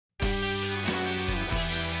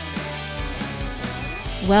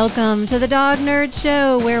Welcome to the Dog Nerd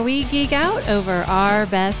Show, where we geek out over our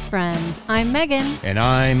best friends. I'm Megan. And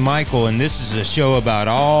I'm Michael, and this is a show about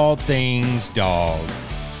all things dog.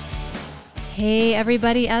 Hey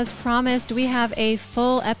everybody, as promised, we have a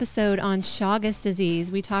full episode on Chagas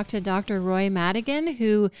disease. We talked to Dr. Roy Madigan,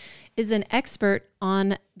 who is an expert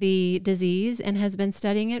on the disease and has been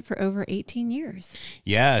studying it for over 18 years.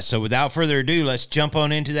 Yeah, so without further ado, let's jump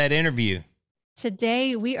on into that interview.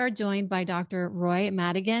 Today, we are joined by Dr. Roy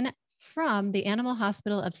Madigan from the Animal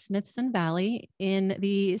Hospital of Smithson Valley in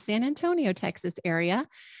the San Antonio, Texas area.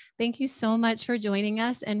 Thank you so much for joining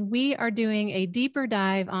us. And we are doing a deeper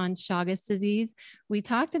dive on Chagas disease. We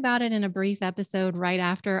talked about it in a brief episode right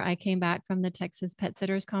after I came back from the Texas Pet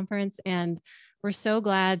Sitters Conference. And we're so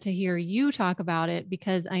glad to hear you talk about it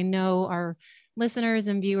because I know our listeners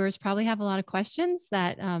and viewers probably have a lot of questions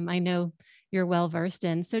that I know you're well versed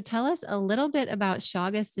in. So tell us a little bit about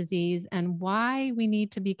Chagas disease and why we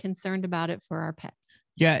need to be concerned about it for our pets.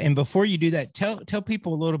 Yeah, and before you do that, tell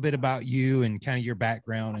people a little bit about you and kind of your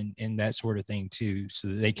background and that sort of thing too, so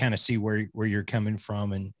that they kind of see where you're coming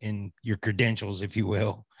from and your credentials, if you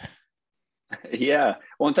will. Yeah,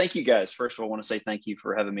 well, and thank you guys. First of all, I want to say thank you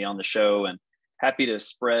for having me on the show, and happy to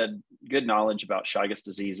spread good knowledge about Chagas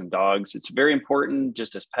disease in dogs. It's very important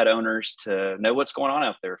just as pet owners to know what's going on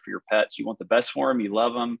out there for your pets. You want the best for them, you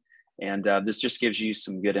love them. And this just gives you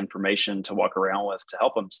some good information to walk around with to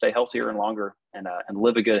help them stay healthier and longer and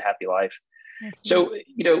live a good, happy life. Absolutely.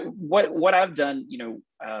 So, what I've done,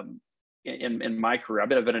 in my career, I've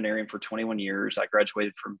been a veterinarian for 21 years. I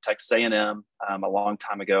graduated from Texas A&M a long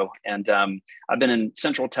time ago. And I've been in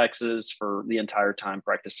Central Texas for the entire time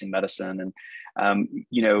practicing medicine. And,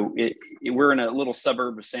 we're in a little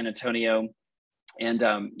suburb of San Antonio. And,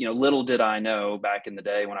 little did I know back in the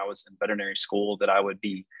day when I was in veterinary school that I would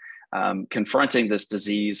be confronting this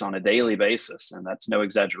disease on a daily basis. And that's no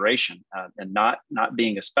exaggeration. And not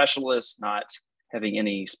being a specialist, not having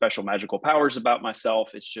any special magical powers about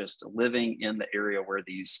myself. It's just living in the area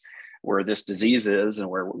where this disease is and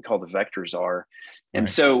where what we call the vectors are. And right.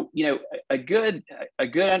 So, a good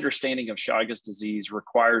understanding of Chagas disease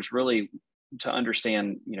requires really to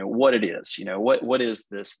understand, what it is,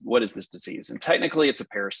 what is this disease? And technically it's a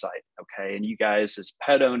parasite. Okay. And you guys as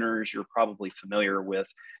pet owners, you're probably familiar with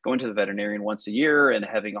going to the veterinarian once a year and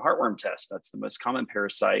having a heartworm test. That's the most common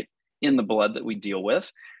parasite in the blood that we deal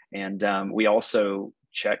with. And we also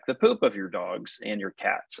check the poop of your dogs and your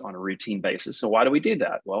cats on a routine basis. So why do we do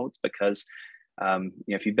that? Well, it's because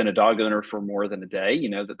if you've been a dog owner for more than a day, you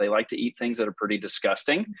know that they like to eat things that are pretty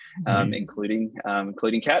disgusting, including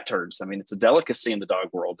cat turds. I mean, it's a delicacy in the dog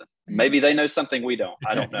world. Maybe they know something we don't.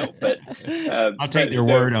 I don't know, but I'll take their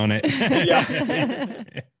word on it. Yeah.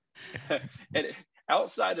 And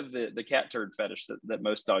outside of the cat turd fetish that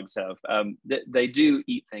most dogs have, they do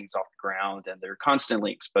eat things off the ground, and they're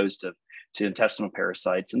constantly exposed to intestinal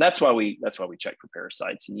parasites. And that's why we check for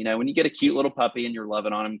parasites. And, when you get a cute little puppy and you're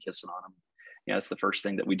loving on them, kissing on them, that's the first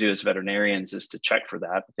thing that we do as veterinarians is to check for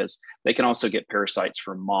that, because they can also get parasites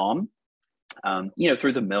from mom,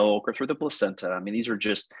 through the milk or through the placenta. I mean, these are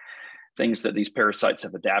just things that these parasites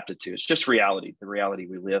have adapted to. It's just reality, the reality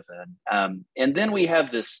we live in. And then we have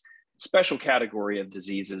this special category of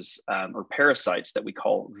diseases or parasites that we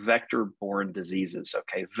call vector-borne diseases.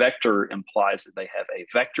 Okay, vector implies that they have a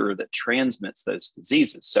vector that transmits those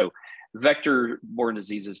diseases. So vector-borne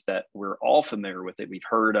diseases that we're all familiar with, that we've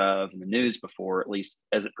heard of in the news before, at least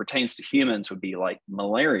as it pertains to humans, would be like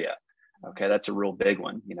malaria. Okay, that's a real big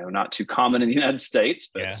one. Not too common in the United States,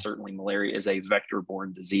 but certainly malaria is a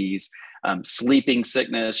vector-borne disease. Sleeping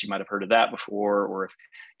sickness, you might have heard of that before, or if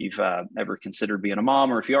you've ever considered being a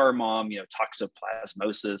mom, or if you are a mom,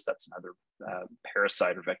 toxoplasmosis, that's another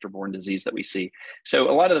parasite or vector-borne disease that we see.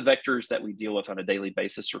 So a lot of the vectors that we deal with on a daily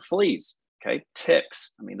basis are fleas, okay,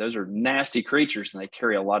 ticks. I mean, those are nasty creatures, and they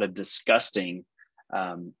carry a lot of disgusting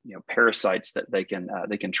parasites that they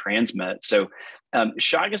can transmit. So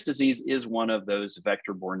Chagas disease is one of those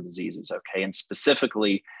vector-borne diseases, okay? And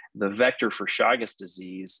specifically, the vector for Chagas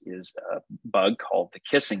disease is a bug called the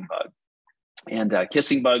kissing bug. And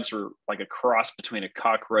kissing bugs are like a cross between a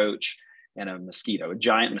cockroach and a mosquito, a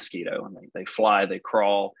giant mosquito. And they fly, they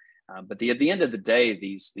crawl. But at the end of the day,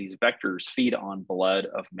 these vectors feed on blood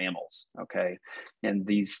of mammals, okay? And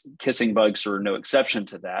these kissing bugs are no exception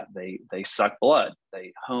to that. They suck blood.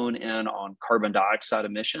 They hone in on carbon dioxide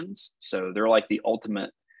emissions. So they're like the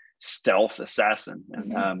ultimate stealth assassin.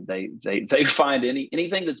 And they find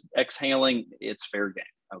anything that's exhaling, it's fair game,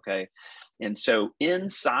 okay? And so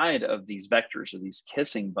inside of these vectors, or these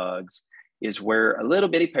kissing bugs, is where a little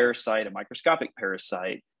bitty parasite, a microscopic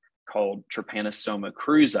parasite called Trypanosoma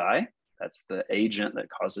cruzi, That's the agent that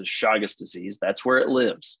causes Chagas disease. That's where it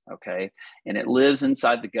lives, okay? And it lives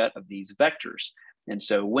inside the gut of these vectors. And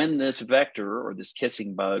so when this vector or this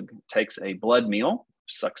kissing bug takes a blood meal,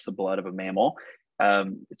 sucks the blood of a mammal,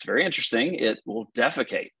 it's very interesting. It will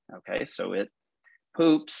defecate, okay? So it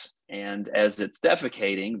poops, and as it's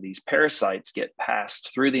defecating, these parasites get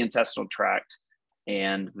passed through the intestinal tract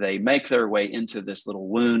and they make their way into this little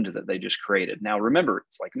wound that they just created. Now, remember,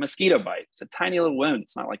 it's like a mosquito bite. It's a tiny little wound.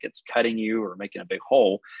 It's not like it's cutting you or making a big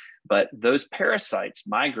hole, but those parasites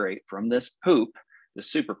migrate from this poop, the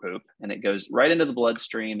super poop, and it goes right into the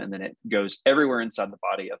bloodstream, and then it goes everywhere inside the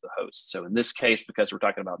body of the host. So in this case, because we're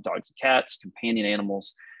talking about dogs and cats, companion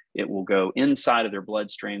animals, it will go inside of their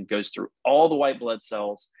bloodstream, goes through all the white blood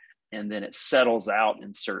cells, and then it settles out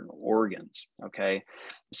in certain organs, okay?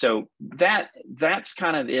 So that's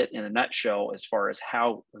kind of it in a nutshell as far as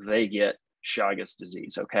how they get Chagas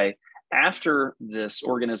disease, okay? After this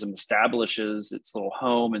organism establishes its little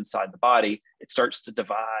home inside the body, it starts to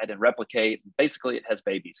divide and replicate. Basically, it has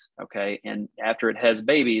babies, okay? And after it has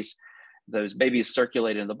babies, those babies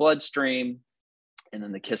circulate in the bloodstream, and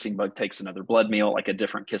then the kissing bug takes another blood meal, like a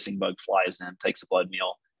different kissing bug flies in, takes a blood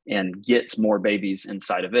meal, and gets more babies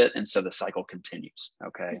inside of it. And so the cycle continues.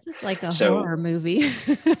 Okay. This is like a horror movie.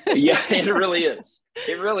 Yeah, it really is.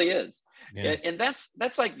 It really is. Yeah. And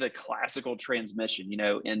that's like the classical transmission,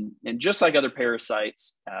 and just like other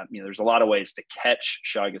parasites, there's a lot of ways to catch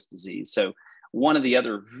Chagas disease. So one of the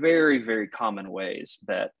other very, very common ways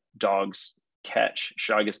that dogs catch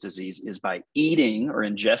Chagas disease is by eating or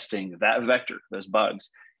ingesting that vector, those bugs.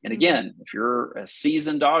 And again, if you're a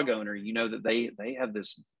seasoned dog owner, you know that they have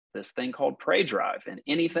this thing called prey drive, and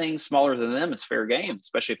anything smaller than them is fair game,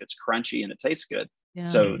 especially if it's crunchy and it tastes good. Yeah.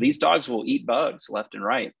 So these dogs will eat bugs left and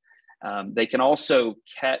right. They can also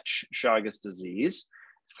catch Chagas disease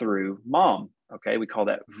through mom. Okay, we call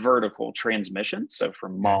that vertical transmission. So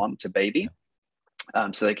from mom to baby.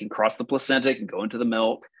 So they can cross the placenta and go into the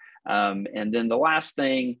milk. And then the last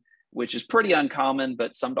thing, which is pretty uncommon,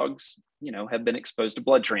 but some dogs, have been exposed to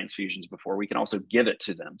blood transfusions before. We can also give it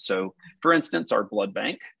to them. So for instance, our blood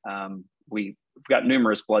bank, we've got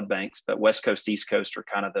numerous blood banks, but West Coast, East Coast are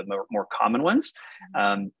kind of the more common ones.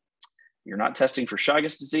 You're not testing for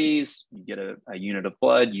Chagas disease. You get a unit of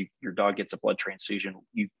blood, your dog gets a blood transfusion.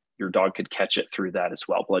 Your dog could catch it through that as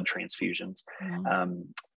well, blood transfusions.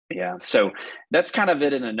 Yeah, so that's kind of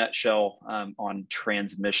it in a nutshell on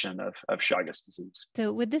transmission of Chagas disease.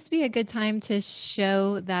 So would this be a good time to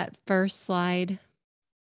show that first slide?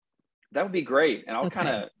 That would be great. And I'll kind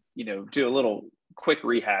of, do a little quick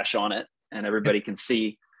rehash on it, and everybody can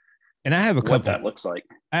see and I have a couple, what that looks like.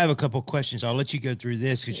 I have a couple questions. I'll let you go through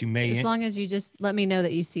this because you may. As long as you just let me know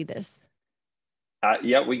that you see this.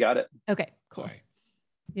 Yeah, we got it. Okay, cool. Right.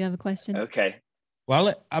 You have a question? Okay.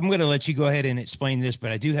 Well, I'm going to let you go ahead and explain this,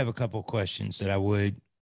 but I do have a couple of questions that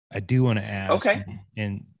I do want to ask. Okay.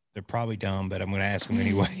 And they're probably dumb, but I'm going to ask them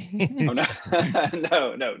anyway. Oh,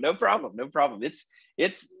 no problem. No problem.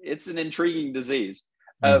 It's an intriguing disease.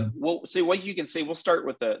 We'll see what you can see. We'll start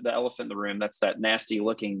with the elephant in the room. That's that nasty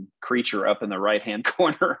looking creature up in the right-hand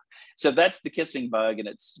corner. So that's the kissing bug, and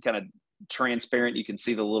it's kind of transparent. You can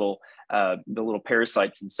see the little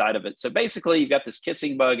parasites inside of it. So basically you've got this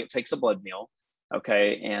kissing bug. It takes a blood meal.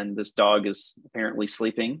 Okay. And this dog is apparently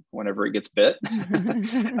sleeping whenever it gets bit.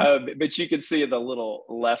 But you can see the little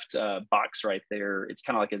left box right there. It's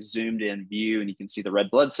kind of like a zoomed in view, and you can see the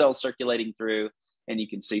red blood cells circulating through, and you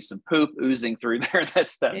can see some poop oozing through there.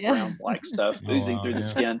 That's that brown black stuff oozing through the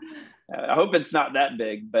skin. I hope it's not that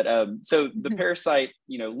big, but so the parasite,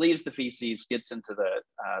 leaves the feces, gets into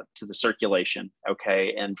the circulation.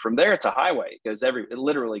 Okay. And from there, it's a highway. It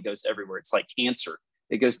literally goes everywhere. It's like cancer.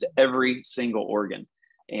 It goes to every single organ,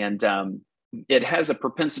 and it has a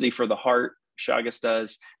propensity for the heart. Chagas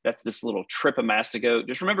does. That's this little trypomastogote.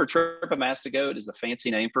 Just remember, trypomastogote is a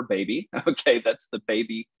fancy name for baby. Okay, that's the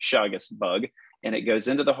baby Chagas bug, and it goes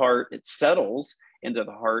into the heart. It settles into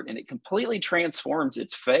the heart, and it completely transforms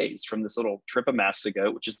its phase from this little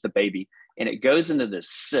trypomastogote, which is the baby, and it goes into this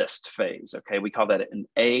cyst phase. Okay, we call that an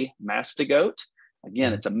amastogote.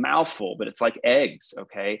 Again, it's a mouthful, but it's like eggs.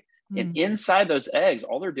 Okay. And inside those eggs,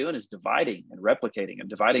 all they're doing is dividing and replicating and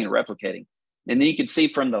dividing and replicating. And then you can see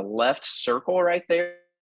from the left circle right there,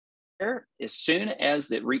 as soon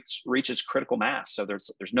as it reaches critical mass, so there's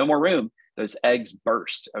no more room, those eggs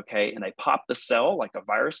burst, okay? And they pop the cell like a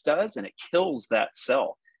virus does, and it kills that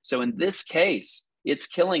cell. So in this case, it's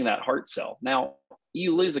killing that heart cell. Now,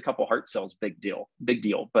 you lose a couple heart cells, big deal.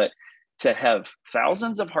 But to have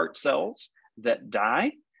thousands of heart cells that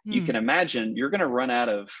die, you can imagine you're going to run out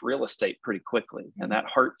of real estate pretty quickly, and that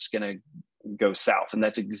heart's going to go south. And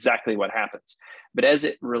that's exactly what happens. But as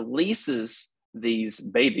it releases these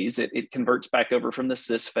babies, it converts back over from the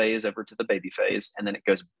cis phase over to the baby phase. And then it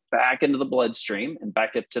goes back into the bloodstream and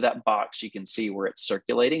back up to that box. You can see where it's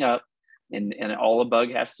circulating up. And all a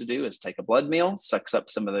bug has to do is take a blood meal, sucks up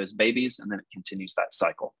some of those babies, and then it continues that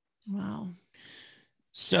cycle. Wow.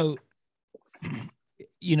 So,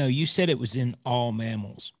 you said it was in all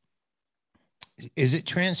mammals. Is it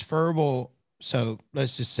transferable? So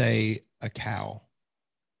let's just say a cow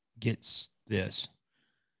gets this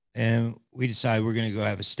and we decide we're going to go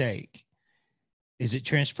have a steak. Is it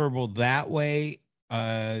transferable that way?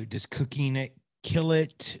 Does cooking it kill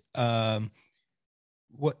it? How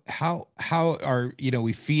are,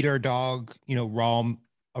 we feed our dog,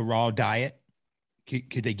 a raw diet?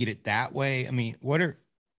 Could they get it that way? I mean,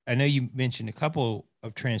 I know you mentioned a couple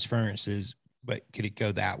of transferences, but could it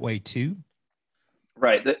go that way too?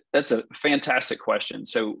 Right. That's a fantastic question.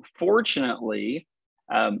 So fortunately,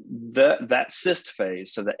 that cyst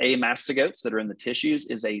phase, so the amastigotes that are in the tissues,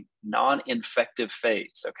 is a non-infective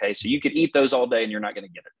phase. Okay. So you could eat those all day and you're not going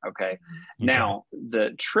to get it. Okay. Now,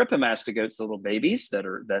 the trypamastigotes, the little babies,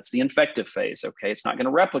 that's the infective phase. Okay. It's not going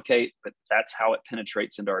to replicate, but that's how it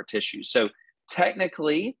penetrates into our tissues. So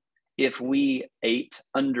technically, if we ate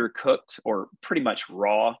undercooked or pretty much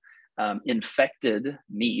raw, infected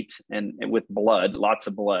meat and with blood, lots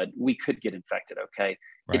of blood, we could get infected. Okay.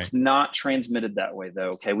 Right. It's not transmitted that way though.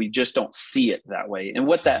 Okay. We just don't see it that way. And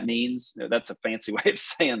what that means, that's a fancy way of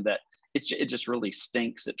saying that it just really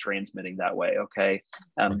stinks at transmitting that way. Okay.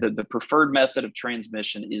 The preferred method of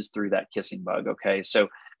transmission is through that kissing bug. Okay. So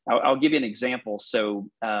I'll give you an example. So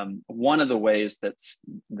one of the ways that's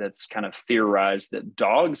kind of theorized that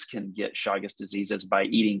dogs can get Chagas disease is by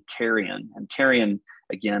eating carrion. And carrion,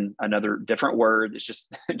 again, another different word. It's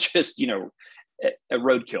just a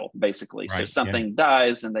roadkill, basically. Right, so something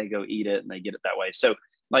dies and they go eat it and they get it that way. So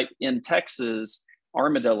like in Texas,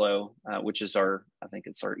 armadillo, which is our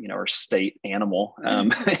state animal,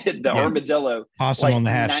 the armadillo. Awesome on the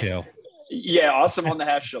half shell. Yeah, awesome on the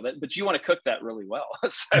half shell. But you want to cook that really well.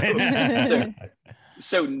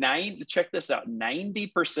 So check this out.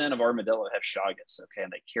 90% of armadillo have Chagas. Okay,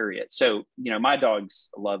 and they carry it. So my dogs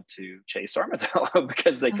love to chase armadillo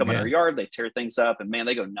because they come in our yard, they tear things up, and man,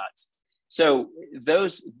 they go nuts. So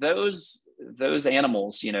those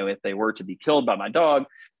animals, if they were to be killed by my dog,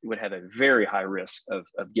 would have a very high risk of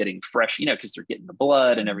getting fresh, because they're getting the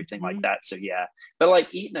blood and everything like that. So yeah, but like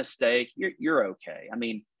eating a steak, you're okay. I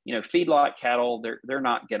mean, feedlot cattle, they're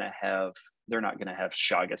not going to have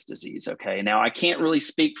Chagas disease. Okay. Now I can't really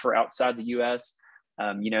speak for outside the US.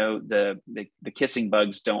 The kissing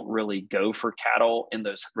bugs don't really go for cattle in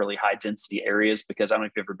those really high density areas, because I don't know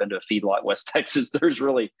if you've ever been to a feedlot, West Texas,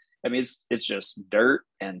 it's just dirt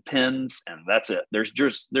and pins and that's it.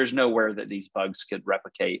 There's nowhere that these bugs could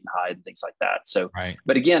replicate and hide and things like that. So, right.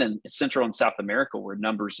 But again, in Central and South America, where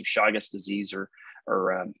numbers of Chagas disease are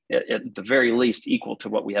at the very least equal to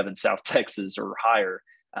what we have in South Texas or higher,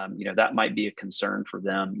 that might be a concern for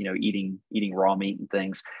them, eating raw meat and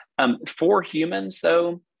things. For humans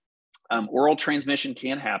though, oral transmission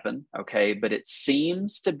can happen. Okay. But it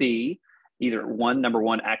seems to be either number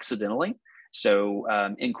one, accidentally. So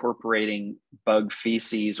incorporating bug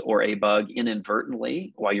feces or a bug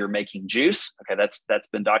inadvertently while you're making juice. Okay. That's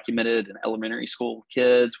been documented in elementary school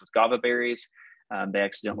kids with guava berries. They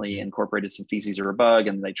accidentally incorporated some feces or a bug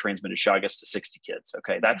and they transmitted Chagas to 60 kids.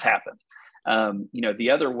 Okay. That's happened. The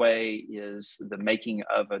other way is the making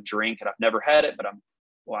of a drink, and I've never had it, but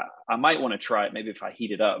I might want to try it maybe if I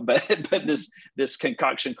heat it up, but this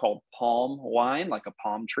concoction called palm wine, like a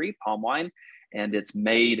palm wine, and it's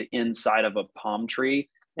made inside of a palm tree.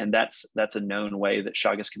 And that's a known way that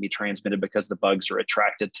Chagas can be transmitted because the bugs are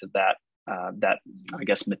attracted to that I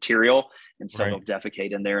guess material, and so they'll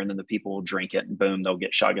defecate in there, and then the people will drink it, and boom, they'll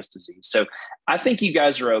get Chagas disease. So I think you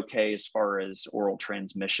guys are okay as far as oral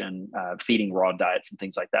transmission, feeding raw diets and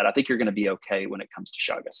things like that. I think you're going to be okay when it comes to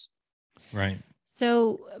Chagas. Right.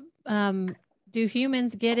 So, do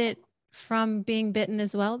humans get it from being bitten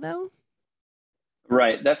as well, though?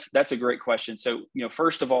 Right. That's a great question. So,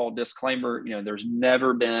 first of all, disclaimer, there's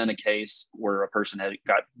never been a case where a person had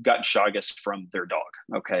got Chagas from their dog.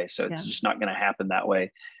 Okay. So it's just not going to happen that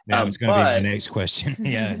way. That was going to be my next question.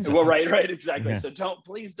 Yeah. Well, right. Exactly. Yeah. So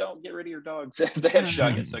please don't get rid of your dogs if they have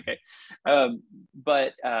Chagas. Okay.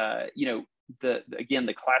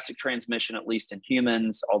 The classic transmission, at least in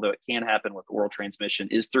humans, although it can happen with oral transmission,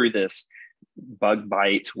 is through this bug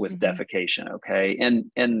bite with defecation. Okay. And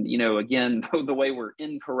again, the way we're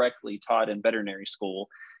incorrectly taught in veterinary school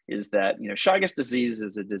is that, Chagas disease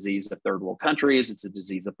is a disease of third world countries. It's a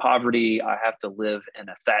disease of poverty. I have to live in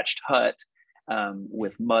a thatched hut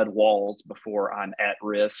with mud walls before I'm at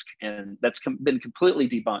risk. And that's been completely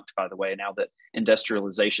debunked, by the way, now that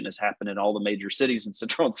industrialization has happened in all the major cities in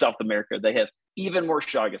Central and South America. They have even more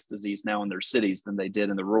Chagas disease now in their cities than they did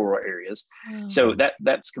in the rural areas. Oh. So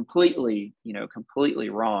that's completely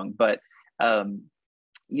wrong. But,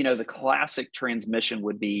 the classic transmission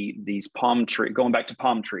would be these going back to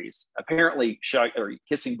palm trees. Apparently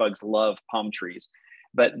kissing bugs love palm trees.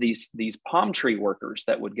 But these palm tree workers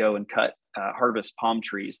that would go and harvest palm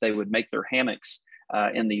trees, they would make their hammocks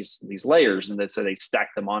in these layers, and so they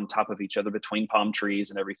stack them on top of each other between palm trees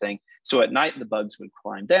and everything. So at night the bugs would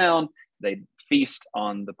climb down, they'd feast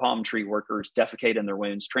on the palm tree workers, defecate in their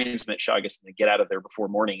wounds, transmit Chagas, and they get out of there before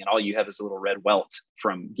morning, and all you have is a little red welt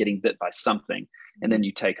from getting bit by something, and then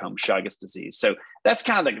you take home Chagas disease. So that's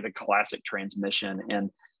kind of the classic transmission.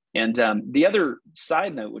 And the other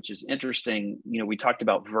side note, which is interesting, we talked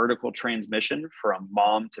about vertical transmission from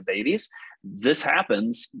mom to babies. This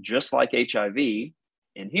happens just like HIV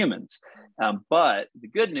in humans. But the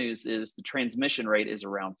good news is the transmission rate is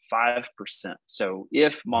around 5%. So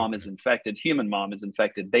if human mom is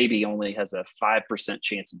infected, baby only has a 5%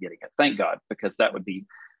 chance of getting it. Thank God, because that'd be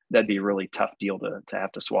a really tough deal to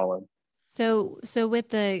have to swallow. So with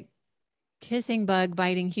the kissing bug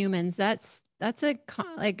biting humans,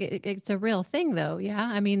 it's a real thing though. Yeah.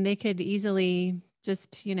 I mean, they could easily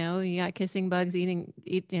just, you got kissing bugs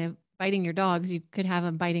biting your dogs. You could have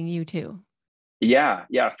them biting you too. Yeah,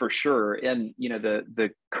 for sure. And,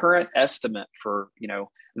 the current estimate for,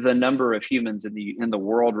 the number of humans in the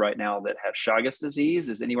world right now that have Chagas disease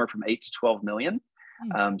is anywhere from 8 to 12 million.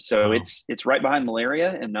 So wow. It's right behind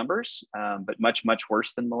malaria in numbers, but much, much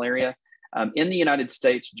worse than malaria. In the United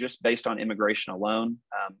States, just based on immigration alone,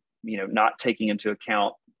 not taking into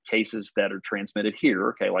account cases that are transmitted here,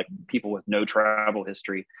 okay, like people with no travel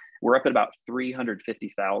history, we're up at about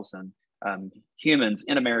 350,000 humans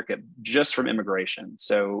in America just from immigration.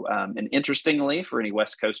 So, and interestingly, for any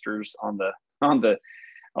West Coasters on the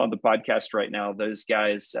podcast right now, those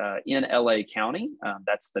guys in LA County,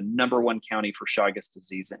 that's the #1 county for Chagas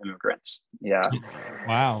disease immigrants. Yeah.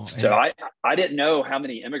 Wow. So I didn't know how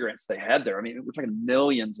many immigrants they had there. I mean, we're talking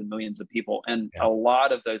millions and millions of people. And a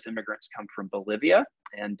lot of those immigrants come from Bolivia.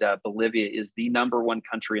 And Bolivia is the #1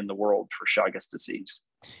 country in the world for Chagas disease.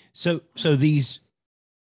 So these,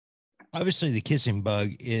 obviously the kissing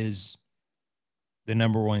bug is the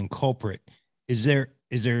 #1 culprit. Is there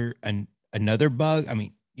another bug? I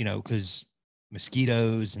mean, because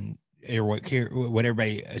mosquitoes and what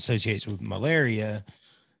everybody associates with malaria,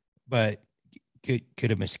 but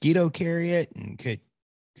could a mosquito carry it, and could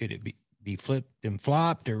it be flipped and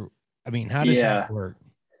flopped, or I mean, how does that work?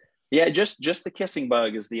 Yeah, just the kissing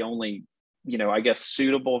bug is the only, I guess,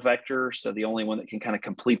 suitable vector. So the only one that can kind of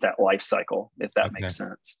complete that life cycle, if that makes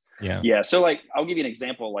sense. Yeah. So I'll give you an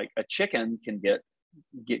example. Like a chicken can get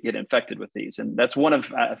infected with these, and that's one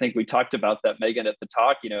of, I think we talked about that, Megan, at the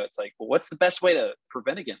talk. It's like, well, what's the best way to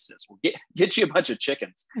prevent against this? Well, get you a bunch of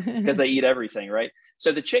chickens, because they eat everything, right?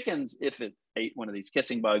 So the chickens, if it ate one of these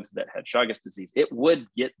kissing bugs that had Chagas disease, it would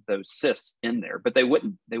get those cysts in there, but they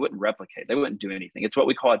wouldn't replicate. They wouldn't do anything. It's what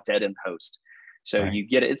we call a dead end host. So you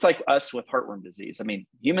get it. It's like us with heartworm disease. I mean,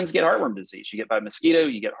 humans get heartworm disease. You get by mosquito,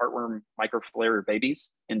 you get heartworm microfilarial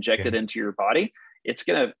babies injected into your body. It's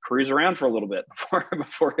going to cruise around for a little bit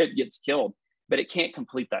before it gets killed, but it can't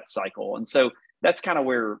complete that cycle. And so that's kind of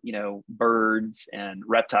where, birds and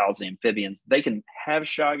reptiles and amphibians, they can have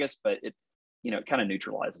Chagas, but it kind of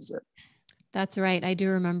neutralizes it. That's right. I do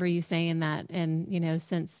remember you saying that. And,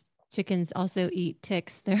 since chickens also eat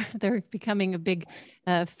ticks, they're becoming a big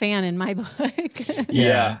fan in my book.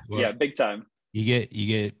 Yeah, big time. You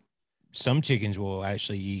get some chickens will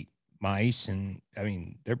actually eat mice, and I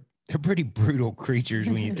mean, they're pretty brutal creatures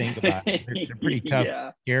when you think about it. They're pretty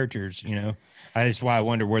tough characters, That's why I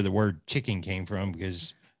wonder where the word chicken came from,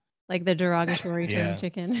 because like the derogatory term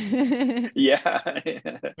chicken. Yeah.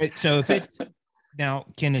 So if it's now,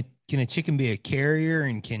 can a chicken be a carrier,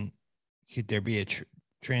 and could there be a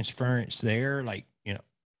transference there? Like,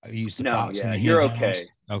 I use the pots in the you're hen okay. house.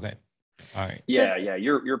 Okay. All right. Yeah.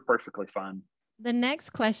 You're perfectly fine. The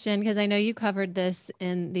next question, because I know you covered this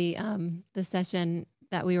in the session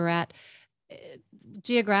that we were at,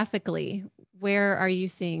 geographically, where are you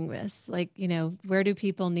seeing this? Like, where do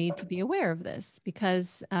people need to be aware of this?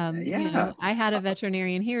 Because, I had a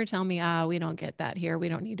veterinarian here tell me, we don't get that here. We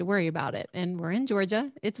don't need to worry about it. And we're in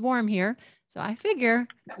Georgia. It's warm here. So I figure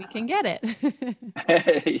we can get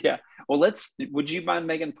it. Yeah. Well, would you mind,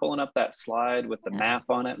 Megan, pulling up that slide with the Yeah. map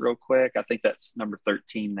on it real quick? I think that's number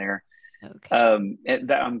 13 there. Okay. And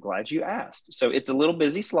that, I'm glad you asked. So it's a little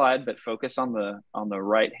busy slide, but focus on the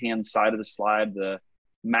right-hand side of the slide, the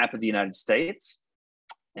map of the United States.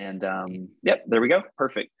 And yep, there we go.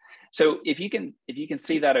 Perfect. So if you can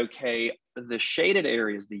see that, okay, the shaded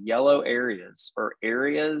areas, the yellow areas, are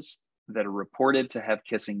areas that are reported to have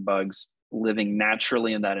kissing bugs living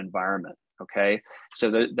naturally in that environment. Okay.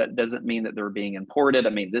 So that doesn't mean that they're being imported. I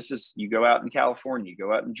mean, you go out in California, you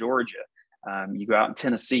go out in Georgia, you go out in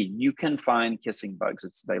Tennessee, you can find kissing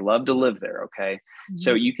bugs. They love to live there. Okay. Mm-hmm.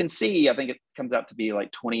 So you can see, I think it comes out to be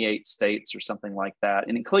like 28 states or something like that,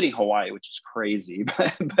 and including Hawaii, which is crazy,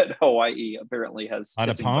 but Hawaii apparently has a lot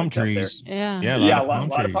of palm trees. Yeah. Yeah. A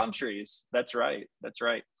lot of palm trees. That's right.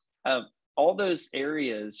 All those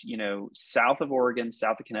areas, south of Oregon,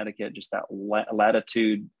 south of Connecticut, just that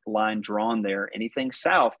latitude line drawn there, anything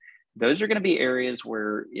south, those are going to be areas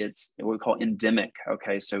where it's what we call endemic.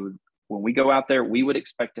 Okay. So when we go out there, we would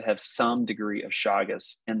expect to have some degree of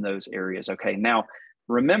Chagas in those areas. Okay. Now,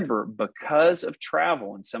 remember, because of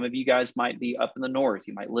travel, and some of you guys might be up in the north,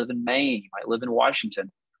 you might live in Maine, you might live in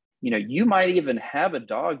Washington, you might even have a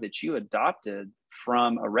dog that you adopted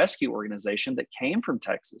from a rescue organization that came from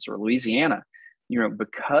Texas or Louisiana.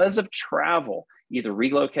 Because of travel, either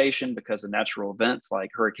relocation because of natural events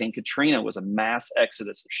like Hurricane Katrina was a mass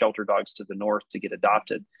exodus of shelter dogs to the north to get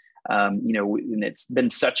adopted. And it's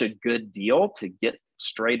been such a good deal to get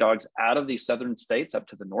stray dogs out of these southern states up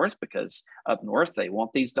to the north, because up north they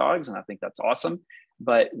want these dogs, and I think that's awesome.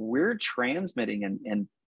 But we're transmitting and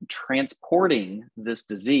transporting this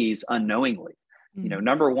disease unknowingly. Mm-hmm.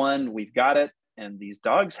 Number one, we've got it and these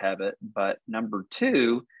dogs have it, but number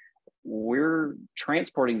two, we're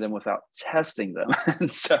transporting them without testing them. And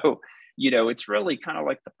so, it's really kind of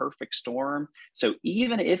like the perfect storm. So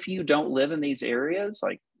even if you don't live in these areas,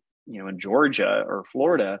 like, in Georgia or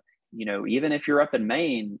Florida, even if you're up in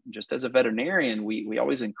Maine, just as a veterinarian, we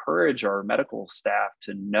always encourage our medical staff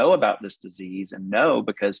to know about this disease, and know,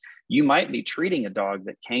 because you might be treating a dog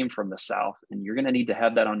that came from the South, and you're going to need to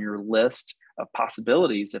have that on your list of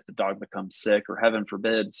possibilities if the dog becomes sick, or heaven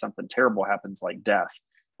forbid, something terrible happens like death,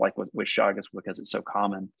 like with Chagas, because it's so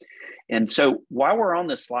common. And so while we're on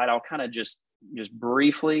this slide, I'll kind of just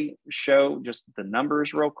briefly show just the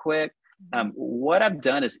numbers real quick. What I've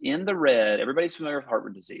done is, in the red, everybody's familiar with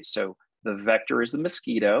heartworm disease. So the vector is the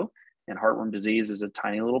mosquito, and heartworm disease is a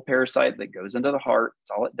tiny little parasite that goes into the heart.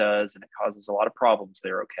 That's all it does, and it causes a lot of problems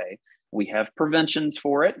there. Okay. We have preventions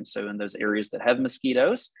for it. And so in those areas that have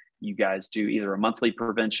mosquitoes, you guys do either a monthly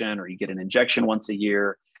prevention or you get an injection once a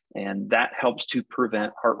year, and that helps to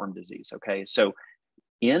prevent heartworm disease. Okay. So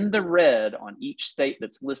in the red on each state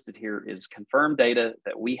that's listed here is confirmed data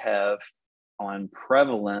that we have on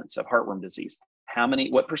prevalence of heartworm disease.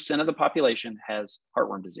 What percent of the population has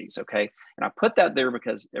heartworm disease? Okay. And I put that there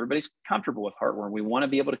because everybody's comfortable with heartworm. We want to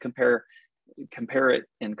be able to compare it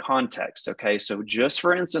in context. Okay. So just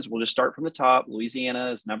for instance, we'll just start from the top.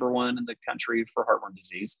 Louisiana is number one in the country for heartworm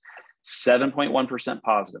disease, 7.1%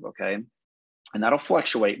 positive. Okay. And that'll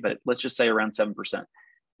fluctuate, but let's just say around 7%.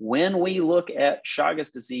 When we look at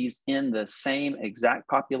Chagas disease in the same exact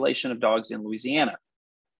population of dogs in Louisiana,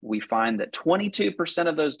 we find that 22%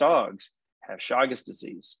 of those dogs have Chagas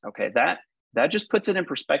disease. Okay, that just puts it in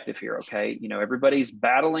perspective here. Okay, everybody's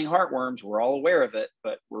battling heartworms. We're all aware of it,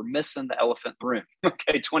 but we're missing the elephant in the room.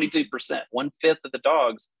 Okay, 22%, 1/5 of the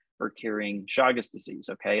dogs are carrying Chagas disease.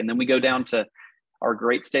 Okay, and then we go down to our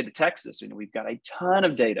great state of Texas. We've got a ton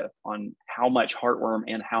of data on how much heartworm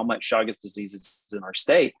and how much Chagas disease is in our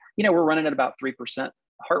state. We're running at about 3%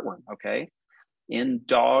 heartworm. Okay. In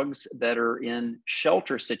dogs that are in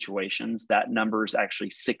shelter situations, that number is actually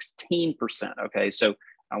 16%. Okay. So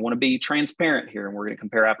I want to be transparent here, and we're going to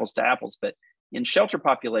compare apples to apples, but in shelter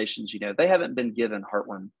populations, they haven't been given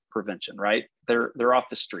heartworm prevention, right? They're off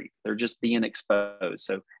the street. They're just being exposed.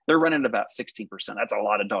 So they're running at about 16%. That's a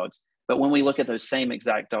lot of dogs. But when we look at those same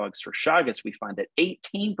exact dogs for Chagas, we find that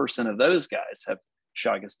 18% of those guys have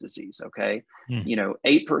Chagas disease. Okay.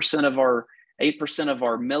 8% of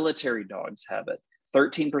our military dogs have it.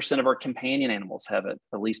 13% of our companion animals have it,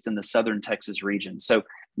 at least in the southern Texas region. So,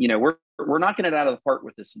 we're knocking it out of the park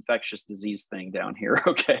with this infectious disease thing down here.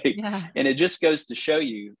 Okay. Yeah. And it just goes to show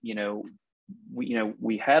you,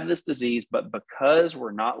 we have this disease, but because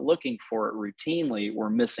we're not looking for it routinely, we're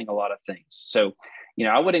missing a lot of things. So,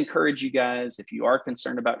 I would encourage you guys, if you are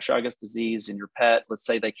concerned about Chagas disease in your pet, let's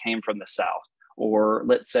say they came from the South, or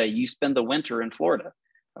let's say you spend the winter in Florida.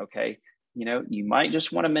 Okay. you might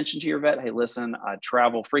just want to mention to your vet, hey, listen, I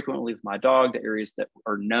travel frequently with my dog to areas that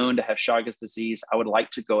are known to have Chagas disease. I would like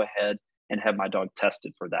to go ahead and have my dog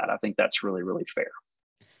tested for that. I think that's really, really fair.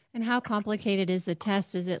 And how complicated is the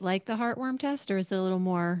test? Is it like the heartworm test, or is it a little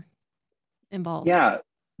more involved? Yeah,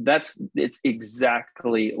 it's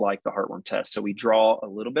exactly like the heartworm test. So we draw a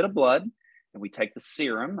little bit of blood and we take the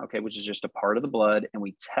serum, okay, which is just a part of the blood, and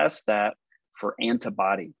we test that for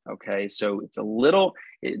antibody. Okay. So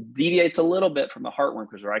it deviates a little bit from the heartworm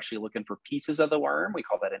because we're actually looking for pieces of the worm. We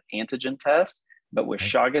call that an antigen test. But with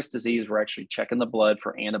Chagas disease, we're actually checking the blood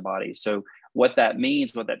for antibodies. So what that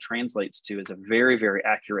means, what that translates to, is a very, very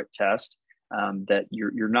accurate test that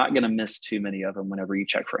you're not going to miss too many of them whenever you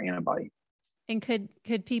check for antibody. And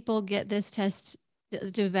could people get this test?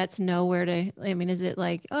 Do vets know where to? I mean, is it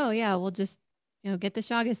like, oh yeah, we'll just get the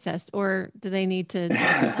Chagas test, or do they need to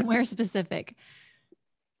somewhere specific?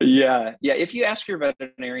 Yeah. If you ask your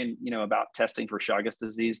veterinarian, about testing for Chagas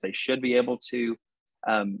disease, they should be able to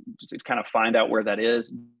kind of find out where that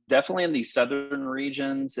is. Definitely in the southern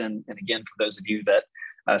regions, and again, for those of you that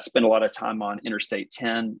spend a lot of time on Interstate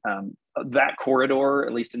 10, that corridor,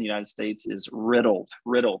 at least in the United States, is riddled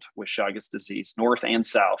with Chagas disease, north and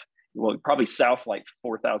south. Well, probably south like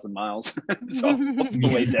 4,000 miles, so all the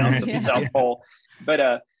way down to the South Pole.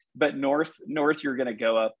 But north, you're going to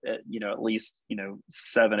go up at at least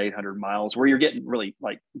 700-800 miles, where you're getting really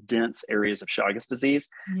like dense areas of Chagas disease.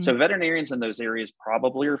 Mm-hmm. So veterinarians in those areas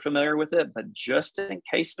probably are familiar with it, but just in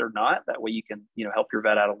case they're not, that way you can help your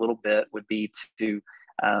vet out a little bit. Would be to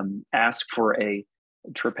ask for a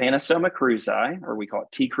Trypanosoma cruzi, or we call it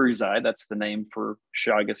T. cruzi. That's the name for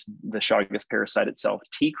Chagas, the Chagas parasite itself.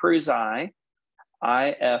 T. cruzi,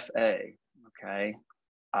 IFA. Okay.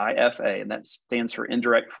 IFA, and that stands for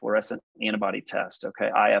indirect fluorescent antibody test. Okay.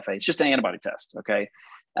 IFA. It's just an antibody test. Okay.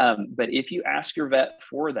 But if you ask your vet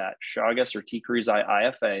for that Chagas or T. cruzi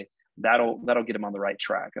IFA, that'll get them on the right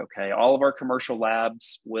track. Okay. All of our commercial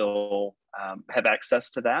labs will have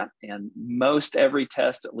access to that. And most every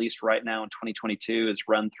test, at least right now in 2022, is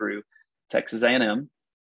run through Texas A&M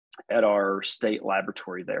at our state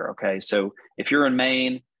laboratory there. Okay. So if you're in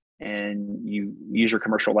Maine and you use your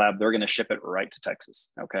commercial lab, they're going to ship it right to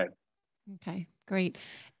Texas. Okay. Okay, great.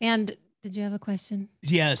 And did you have a question?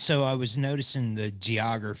 Yeah. So I was noticing the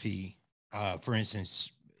geography. For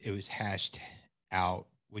instance, it was hashed out,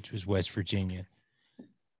 which was West Virginia.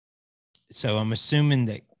 So I'm assuming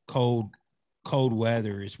that cold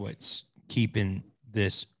weather is what's keeping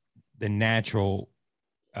the natural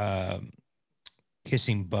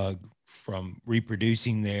kissing bug from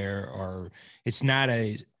reproducing there, or it's not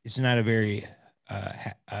a very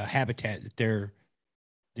habitat that they're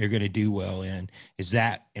going to do well in.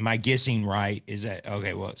 Am I guessing right? Is that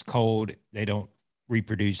okay? Well, it's cold. They don't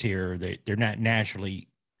reproduce here. They're not naturally.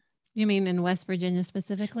 You mean in West Virginia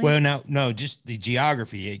specifically? Well, no, just the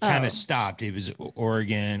geography. It kind of stopped. It was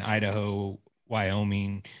Oregon, Idaho,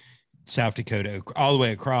 Wyoming, South Dakota, all the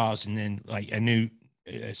way across. And then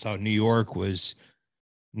I saw New York was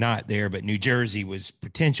not there, but New Jersey was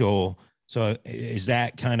potential. So is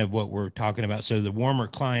that kind of what we're talking about? So the warmer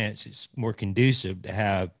climates, it's more conducive to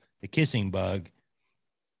have the kissing bug.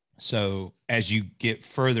 So as you get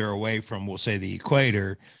further away from, we'll say, the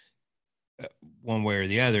equator, one way or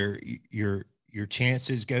the other, your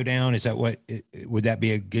chances go down. Is that would that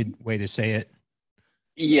be a good way to say it?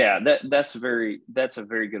 Yeah, that's a very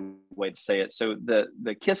good way to say it. So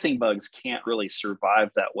the kissing bugs can't really survive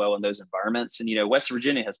that well in those environments. And, West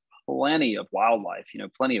Virginia has plenty of wildlife,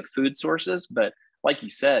 plenty of food sources. But like you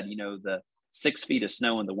said, the 6 feet of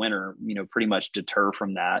snow in the winter, pretty much deter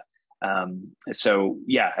from that. So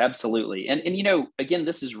yeah, absolutely. And again,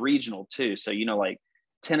 this is regional too. So, like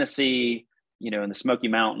Tennessee, in the Smoky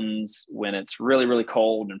Mountains, when it's really, really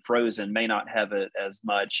cold and frozen, may not have it as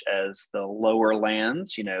much as the lower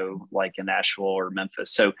lands, like in Nashville or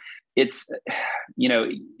Memphis. So it's,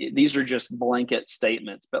 these are just blanket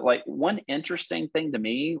statements. But like one interesting thing to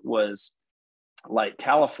me was like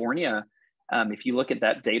California. If you look at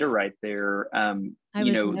that data right there, I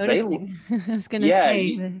was noticing. I was going to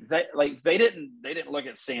say, they didn't look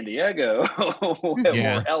at San Diego or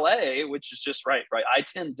LA, which is just right.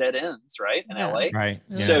 I-10 dead ends, right, in LA. Right.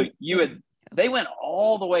 Yeah. So they went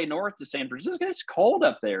all the way north to San Francisco. It's cold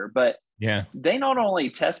up there, but they not only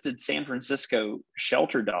tested San Francisco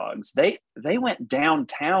shelter dogs, they went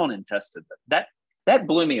downtown and tested them. That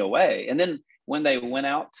blew me away. And then when they went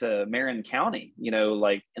out to Marin County,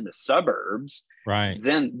 like in the suburbs, right,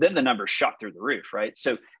 then the numbers shot through the roof, right?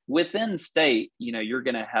 So within state, you're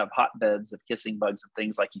going to have hotbeds of kissing bugs and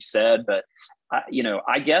things like you said, but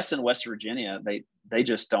I guess in West Virginia, they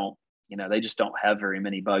just don't, They just don't have very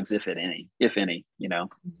many bugs, if any. Yeah.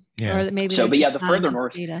 Or maybe So, there's but yeah, just the not further enough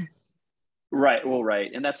north, data. right. Well,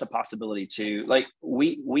 right. And that's a possibility too. Like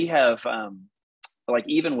we have, like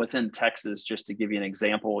even within Texas, just to give you an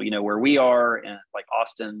example, where we are in like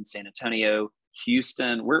Austin, San Antonio,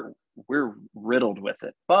 Houston, we're riddled with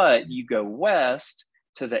it. But you go west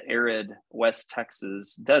to the arid West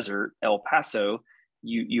Texas desert, El Paso,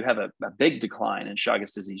 you have a big decline in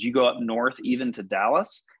Chagas disease. You go up north, even to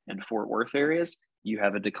Dallas and Fort Worth areas, you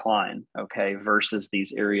have a decline, okay, versus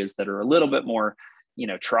these areas that are a little bit more,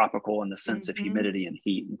 tropical in the sense of humidity and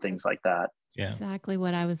heat and things like that. Yeah. Exactly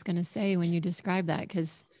what I was going to say when you described that,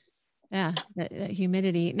 because that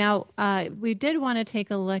humidity. Now, we did want to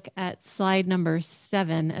take a look at slide number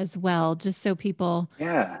 7 as well, just so people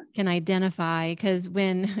can identify. Because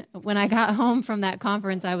when I got home from that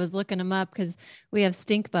conference, I was looking them up because we have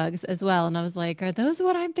stink bugs as well, and I was like, "Are those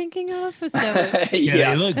what I'm thinking of?" So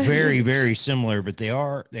they look very, very similar, but they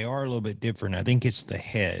are a little bit different. I think it's the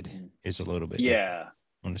head is a little bit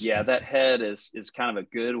different. Yeah, that head is kind of a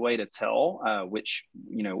good way to tell which,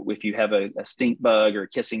 if you have a stink bug or a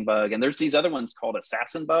kissing bug. And there's these other ones called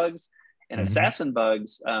assassin bugs. And assassin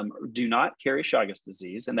bugs do not carry Chagas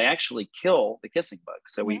disease, and they actually kill the kissing bug.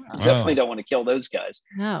 So we definitely don't want to kill those guys.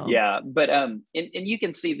 No. Yeah, but and you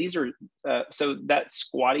can see these are so that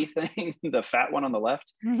squatty thing, the fat one on the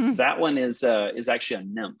left, that one is actually a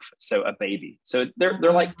nymph, so a baby. So they're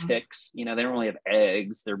like ticks. They don't really have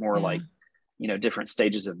eggs. They're more like different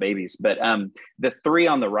stages of babies. But the 3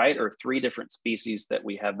 on the right are 3 different species that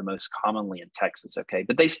we have the most commonly in Texas. Okay,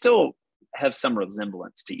 but they still have some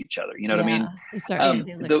resemblance to each other. You know what I mean?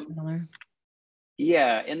 They look similar.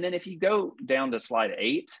 Yeah, and then if you go down to slide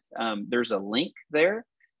 8, there's a link there.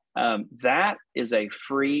 That is a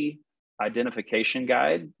free identification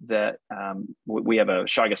guide that we have a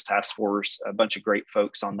Chagas task force, a bunch of great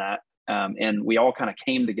folks on that, and we all kind of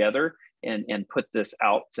came together and put this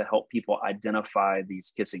out to help people identify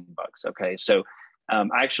these kissing bugs. Okay, so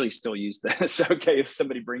I actually still use this. Okay, if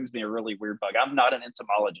somebody brings me a really weird bug, I'm not an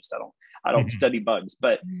entomologist. I don't study bugs,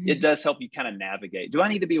 but it does help you kind of navigate. Do I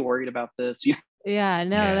need to be worried about this? Yeah,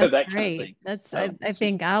 no, that's that great. kind of That's I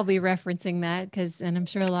think I'll be referencing that and I'm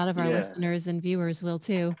sure a lot of our listeners and viewers will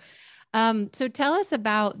too. So tell us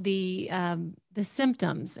about the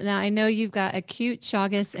symptoms. Now I know you've got acute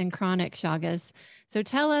Chagas and chronic Chagas. So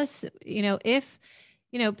tell us, if,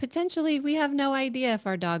 potentially we have no idea if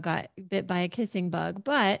our dog got bit by a kissing bug,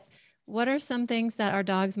 but what are some things that our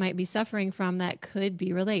dogs might be suffering from that could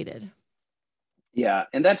be related? Yeah,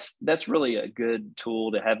 and that's really a good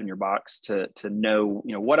tool to have in your box to know,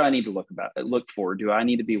 what do I need to look for? Do I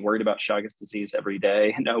need to be worried about Chagas disease every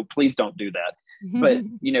day? No, please don't do that. But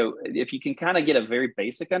if you can kind of get a very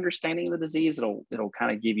basic understanding of the disease, it'll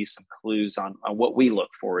kind of give you some clues on what we look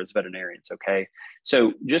for as veterinarians. Okay,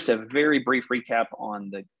 so just a very brief recap on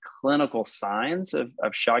the clinical signs of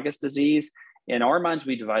Chagas disease. In our minds,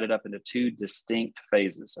 we divide it up into 2 distinct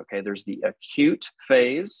phases. Okay, there's the acute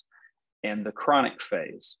phase and the chronic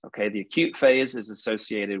phase. Okay, the acute phase is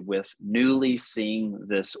associated with newly seeing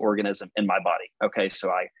this organism in my body. Okay,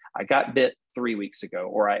 so I got bit 3 weeks ago,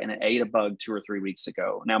 or I ate a bug 2 or 3 weeks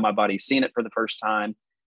ago. Now my body's seen it for the first time.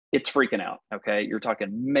 It's freaking out. Okay, you're talking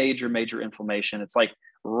major inflammation. It's like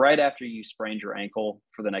right after you sprained your ankle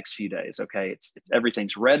for the next few days. Okay, it's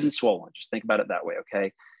everything's red and swollen. Just think about it that way.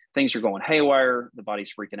 Okay, things are going haywire. The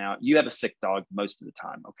body's freaking out. You have a sick dog most of the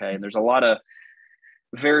time. Okay, and there's a lot of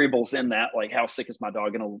variables in that, like how sick is my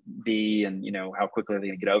dog going to be, and how quickly are they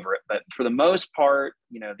going to get over it. But for the most part,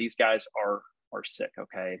 these guys are sick.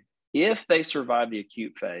 Okay, if they survive the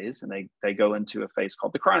acute phase and they go into a phase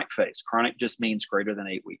called the chronic phase. Chronic just means greater than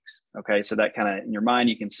 8 weeks. Okay, so that kind of in your mind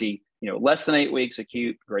you can see less than 8 weeks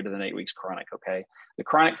acute, greater than 8 weeks chronic. Okay, the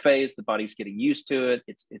chronic phase, the body's getting used to it.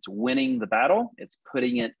 It's winning the battle. It's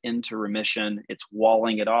putting it into remission. It's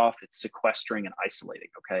walling it off. It's sequestering and isolating.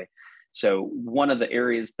 Okay, so one of the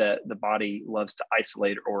areas that the body loves to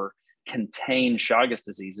isolate or contain Chagas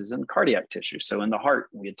disease is in cardiac tissue. So in the heart,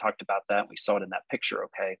 we had talked about that. We saw it in that picture.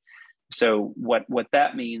 Okay, so what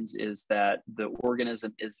that means is that the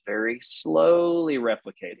organism is very slowly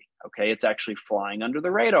replicating. Okay, it's actually flying under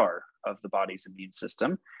the radar of the body's immune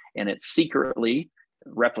system, and it's secretly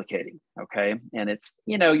replicating. Okay, and it's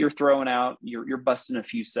you're throwing out, you're busting a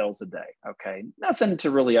few cells a day. Okay, nothing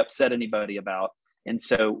to really upset anybody about. And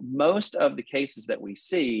so most of the cases that we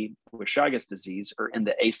see with Chagas disease are in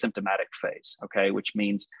the asymptomatic phase, okay, which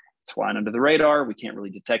means it's flying under the radar. We can't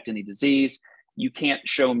really detect any disease. You can't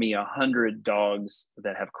show me 100 dogs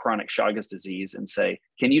that have chronic Chagas disease and say,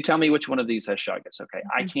 can you tell me which one of these has Chagas? Okay,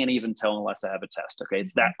 I can't even tell unless I have a test. Okay,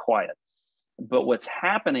 it's that quiet. But what's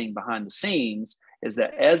happening behind the scenes is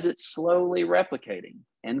that as it's slowly replicating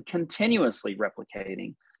and continuously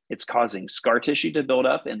replicating, it's causing scar tissue to build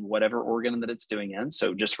up in whatever organ that it's doing in.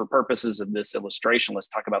 So just for purposes of this illustration, let's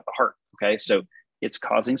talk about the heart. Okay. So it's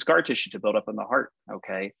causing scar tissue to build up in the heart.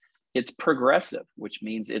 Okay. It's progressive, which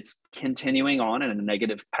means it's continuing on in a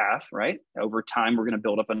negative path, right? Over time, we're going to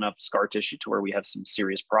build up enough scar tissue to where we have some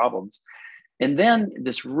serious problems. And then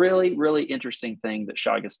this really, really interesting thing that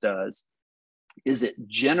Chagas does is it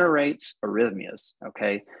generates arrhythmias,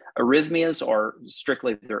 okay? Arrhythmias are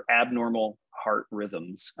strictly, they're abnormal heart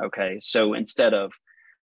rhythms, okay? So instead of,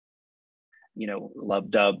 lub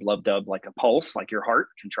dub, like a pulse, like your heart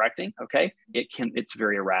contracting, okay? It's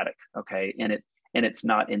very erratic, okay? And it's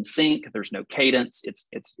not in sync. There's no cadence.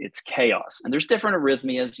 It's chaos. And there's different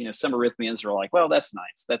arrhythmias. Some arrhythmias are like, well, that's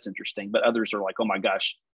nice, that's interesting. But others are like, oh my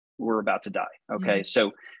gosh, we're about to die. Okay. Mm-hmm.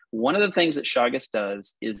 So one of the things that Chagas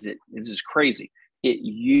does is this is crazy. It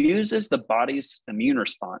uses the body's immune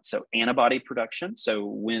response. So antibody production. So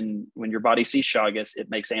when your body sees Chagas, it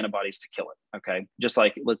makes antibodies to kill it. Okay. Just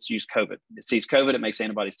like, let's use COVID. It sees COVID, it makes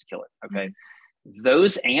antibodies to kill it. Okay. Mm-hmm.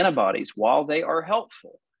 Those antibodies, while they are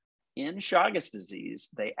helpful in Chagas disease,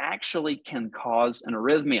 they actually can cause an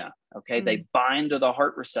arrhythmia. Okay. Mm-hmm. They bind to the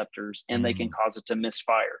heart receptors and they can cause it to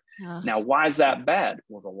misfire. Now, why is that bad?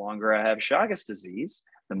 Well, the longer I have Chagas disease,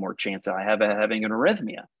 the more chance I have of having an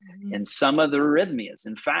arrhythmia. Mm-hmm. And some of the arrhythmias,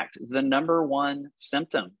 in fact, the number one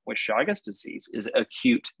symptom with Chagas disease is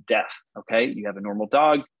acute death. Okay. You have a normal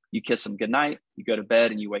dog, you kiss them goodnight, you go to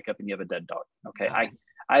bed and you wake up and you have a dead dog. Okay. Wow.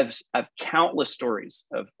 I've countless stories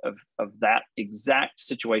of that exact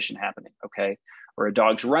situation happening. Okay. Or a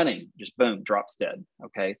dog's running, just boom, drops dead.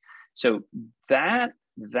 Okay. So that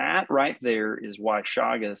right there is why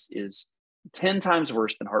Chagas is 10 times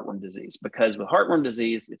worse than heartworm disease, because with heartworm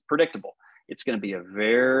disease, it's predictable. It's going to be a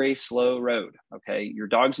very slow road. Okay. Your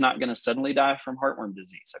dog's not going to suddenly die from heartworm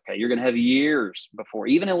disease. Okay. You're going to have years before,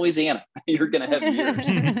 even in Louisiana, you're going to have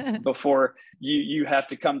years before you have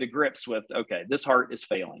to come to grips with, okay, this heart is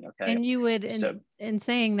failing. Okay. And you would, in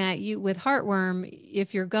saying that, with heartworm,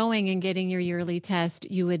 if you're going and getting your yearly test,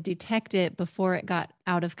 you would detect it before it got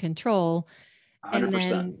out of control. 100%. And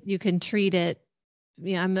then you can treat it.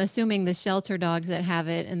 I'm assuming the shelter dogs that have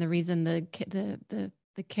it, and the reason the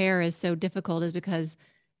care is so difficult is because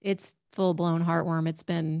it's full-blown heartworm. It's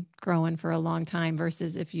been growing for a long time,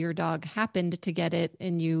 versus if your dog happened to get it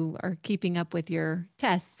and you are keeping up with your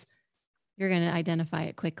tests, you're going to identify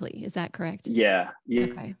it quickly. Is that correct? Yeah.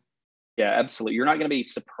 Okay. Yeah, absolutely. You're not going to be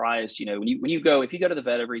surprised, when you go, if you go to the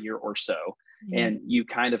vet every year or so, and you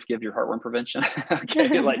kind of give your heartworm prevention,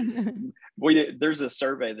 okay, like there's a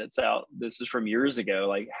survey that's out. This is from years ago.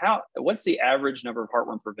 Like, what's the average number of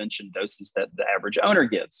heartworm prevention doses that the average owner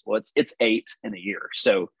gives? Well, it's 8 in a year.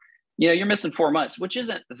 So, you're missing 4 months, which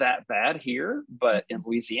isn't that bad here, but in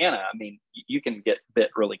Louisiana, I mean, you can get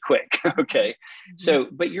bit really quick. Okay. So,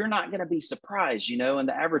 but you're not going to be surprised, and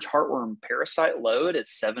the average heartworm parasite load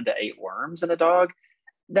is 7 to 8 worms in a dog.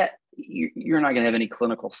 That you're not going to have any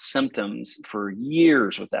clinical symptoms for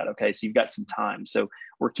years with that. Okay. So you've got some time. So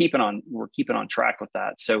we're keeping on track with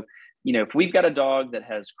that. So, if we've got a dog that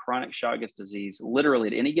has chronic Chagas disease, literally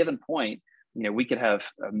at any given point, we could have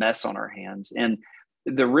a mess on our hands. And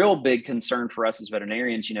the real big concern for us as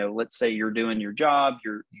veterinarians, let's say you're doing your job,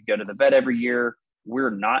 you go to the vet every year. We're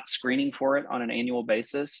not screening for it on an annual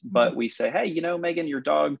basis, but we say, hey, Megan, your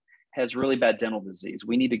dog has really bad dental disease.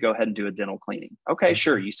 We need to go ahead and do a dental cleaning. Okay,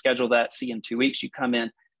 sure. You schedule that, see in 2 weeks, you come in,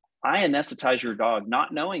 I anesthetize your dog,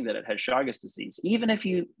 not knowing that it has Chagas disease. Even if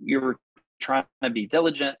you were trying to be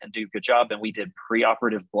diligent and do a good job, and we did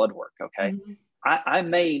preoperative blood work. Okay. I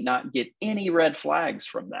may not get any red flags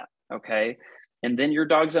from that. Okay. And then your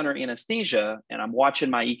dog's under anesthesia and I'm watching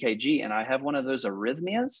my EKG and I have one of those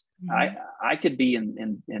arrhythmias. I could be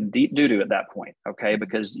in deep doo-doo at that point. Okay.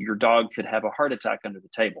 Because your dog could have a heart attack under the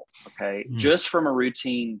table. Okay. Just from a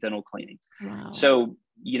routine dental cleaning. Wow. So,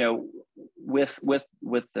 with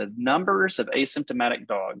the numbers of asymptomatic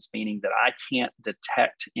dogs, meaning that I can't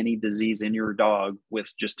detect any disease in your dog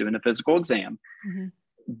with just doing a physical exam,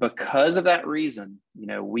 because of that reason,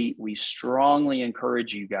 we strongly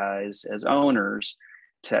encourage you guys as owners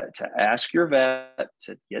to ask your vet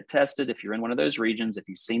to get tested. If you're in one of those regions, if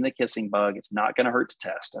you've seen the kissing bug, it's not going to hurt to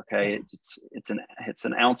test. Okay. It's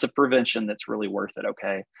an ounce of prevention that's really worth it.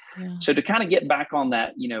 Okay. Yeah. So to kind of get back on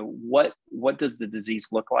that, what does the disease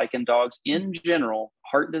look like in dogs in general?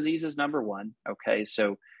 Heart disease is number one. Okay.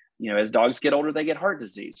 So, as dogs get older, they get heart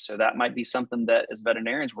disease. So that might be something that as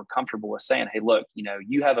veterinarians, we're comfortable with saying, hey, look,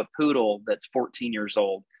 you have a poodle that's 14 years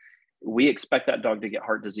old we expect that dog to get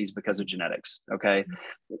heart disease because of genetics. Okay.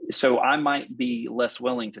 So I might be less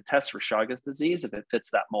willing to test for Chagas disease if it fits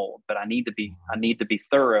that mold, but I need to be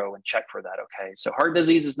thorough and check for that. Okay. So heart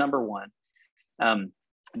disease is number one.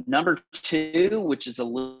 Number two, which is a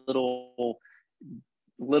little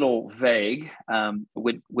vague,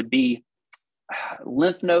 would be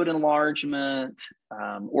lymph node enlargement,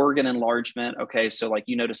 organ enlargement. Okay, so like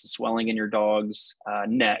you notice a swelling in your dog's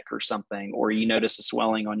neck or something, or you notice a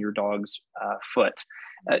swelling on your dog's foot.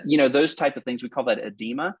 Those type of things, we call that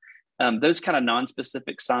edema. Those kind of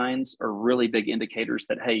non-specific signs are really big indicators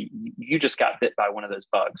that, hey, you just got bit by one of those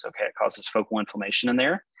bugs. Okay, it causes focal inflammation in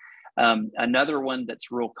there. Another one that's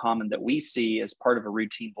real common that we see as part of a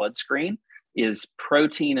routine blood screen is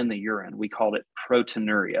protein in the urine. We call it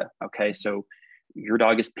proteinuria. Okay, so your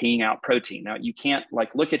dog is peeing out protein. Now you can't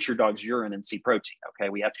like look at your dog's urine and see protein. Okay,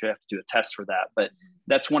 we actually have to do a test for that, but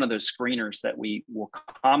that's one of those screeners that we will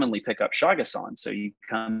commonly pick up Chagas on. So you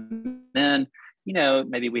come in,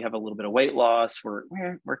 maybe we have a little bit of weight loss. We're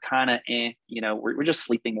kind of, we're just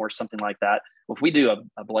sleeping more, something like that. Well, if we do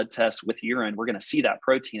a blood test with urine, we're going to see that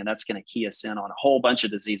protein, and that's going to key us in on a whole bunch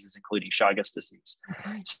of diseases, including Chagas disease.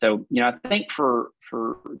 Okay. So, I think for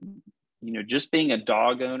just being a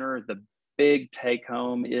dog owner, the big take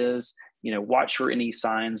home is, watch for any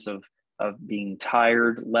signs of being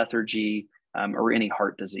tired, lethargy, or any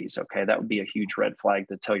heart disease. Okay. That would be a huge red flag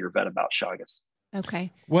to tell your vet about Chagas.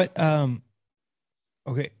 Okay.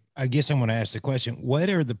 Okay. I guess I'm going to ask the question. What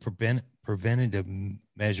are the preventative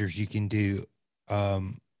measures you can do?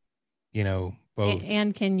 Both.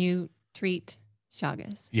 And can you treat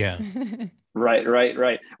Chagas? Yeah.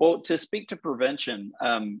 Right. Well, to speak to prevention,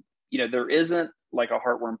 there isn't like a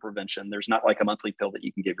heartworm prevention. There's not like a monthly pill that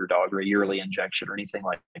you can give your dog or a yearly injection or anything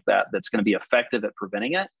like that that's going to be effective at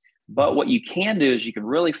preventing it. But what you can do is you can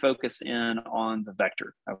really focus in on the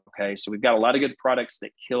vector. Okay. So we've got a lot of good products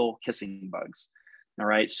that kill kissing bugs. All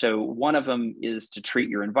right. So one of them is to treat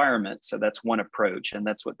your environment. So that's one approach. And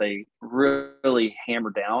that's what they really hammer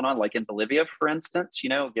down on. Like in Bolivia, for instance,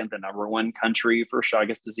 again, the number one country for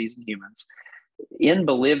Chagas disease in humans. In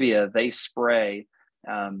Bolivia, they spray,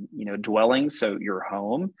 dwellings. So your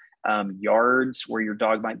home, yards where your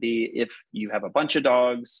dog might be. If you have a bunch of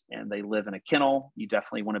dogs and they live in a kennel, you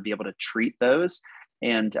definitely want to be able to treat those.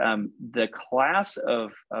 And the class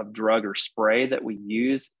of drug or spray that we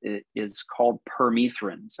use is called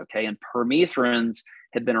permethrins. Okay. And permethrins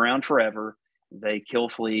have been around forever. They kill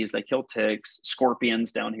fleas, they kill ticks,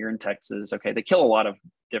 scorpions down here in Texas. Okay. They kill a lot of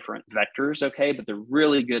different vectors. Okay. But they're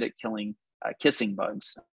really good at killing kissing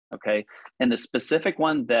bugs. Okay. And the specific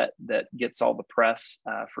one that gets all the press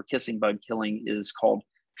for kissing bug killing is called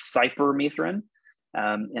cypermethrin.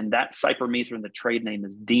 And that cypermethrin, the trade name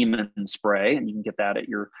is Demon Spray, and you can get that at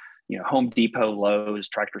your, Home Depot, Lowe's,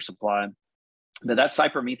 Tractor Supply. But that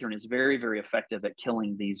cypermethrin is very, very effective at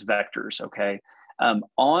killing these vectors. Okay.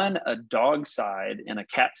 On a dog side and a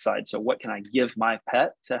cat side, so what can I give my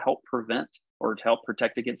pet to help prevent or to help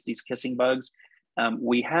protect against these kissing bugs?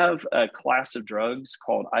 We have a class of drugs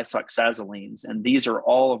called isoxazolines, and these are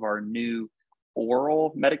all of our new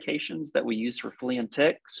oral medications that we use for flea and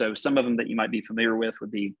tick. So some of them that you might be familiar with would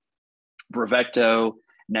be Bravecto,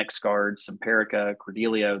 NexGard, Simparica,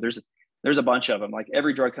 Cordelio. There's a bunch of them. Like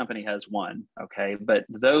every drug company has one. Okay. But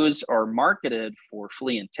those are marketed for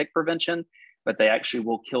flea and tick prevention, but they actually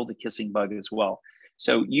will kill the kissing bug as well.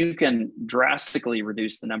 So you can drastically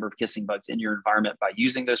reduce the number of kissing bugs in your environment by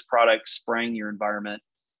using those products, spraying your environment.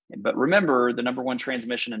 But remember, the number one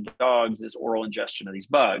transmission in dogs is oral ingestion of these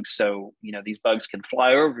bugs. So, these bugs can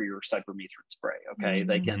fly over your cypermethrin spray. Okay. Mm-hmm.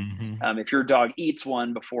 They can, if your dog eats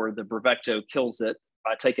one before the Bravecto kills it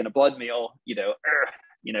by taking a blood meal,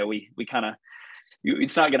 we kind of,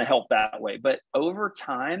 it's not going to help that way. But over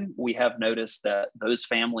time, we have noticed that those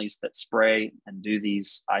families that spray and do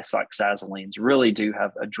these isoxazolines really do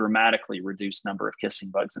have a dramatically reduced number of kissing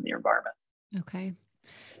bugs in the environment. Okay.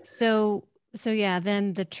 So yeah,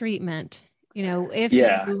 then the treatment,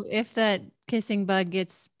 if that kissing bug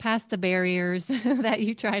gets past the barriers that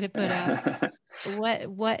you try to put up,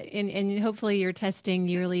 and hopefully you're testing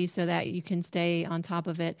yearly so that you can stay on top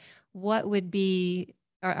of it. What would be,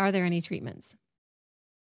 are there any treatments?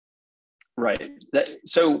 Right.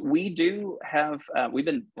 So we do have, let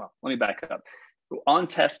me back up. On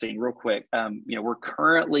testing real quick, we're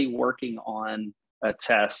currently working on a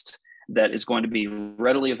test that is going to be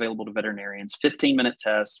readily available to veterinarians, 15-minute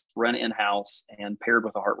test, run in-house and paired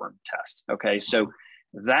with a heartworm test. Okay. So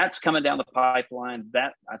that's coming down the pipeline.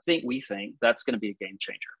 That we think that's going to be a game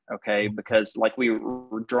changer. Okay. Because like we're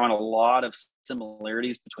drawing a lot of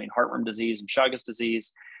similarities between heartworm disease and Chagas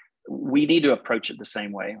disease. we need to approach it the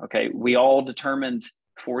same way. Okay. We all determined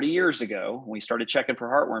 40 years ago, when we started checking for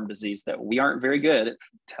heartworm disease, that we aren't very good at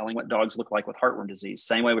telling what dogs look like with heartworm disease.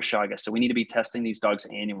 Same way with Chagas. So we need to be testing these dogs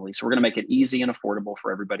annually. So we're going to make it easy and affordable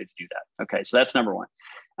for everybody to do that. Okay. So that's number one.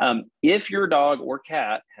 If your dog or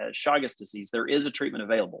cat has Chagas disease, there is a treatment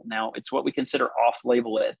available. Now, it's what we consider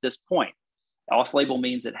off-label at this point. Off-label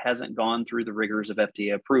means it hasn't gone through the rigors of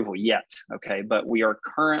FDA approval yet. Okay. But we are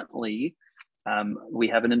currently we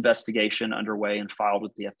have an investigation underway and filed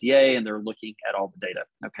with the FDA, and they're looking at all the data.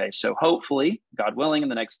 Okay. So hopefully, God willing, in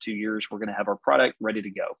the next 2 years, we're going to have our product ready to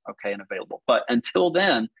go. Okay. And available. But until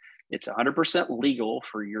then, it's 100% legal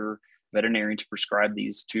for your veterinarian to prescribe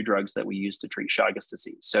these 2 drugs that we use to treat Chagas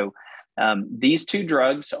disease. So these 2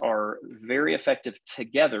 drugs are very effective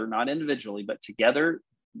together, not individually, but together.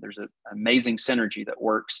 There's an amazing synergy that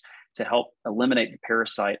works to help eliminate the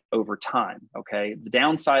parasite over time. Okay. The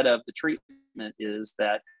downside of the treatment is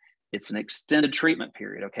that it's an extended treatment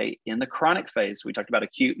period. Okay. In the chronic phase, we talked about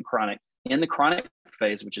acute and chronic. In the chronic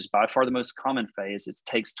phase, which is by far the most common phase, it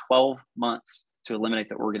takes 12 months to eliminate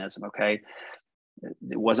the organism. Okay.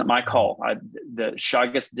 It wasn't my call. The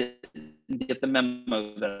Chagas didn't get the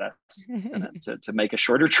memo that I sent to make a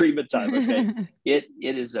shorter treatment time. Okay, it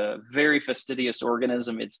is a very fastidious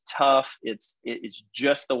organism. It's tough. It's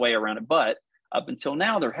just the way around it. But up until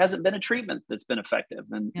now, there hasn't been a treatment that's been effective,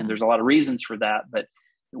 and there's a lot of reasons for that. But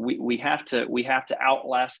we have to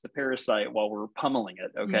outlast the parasite while we're pummeling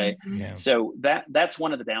it. Okay, so that's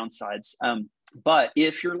one of the downsides. But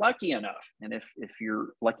if you're lucky enough, and if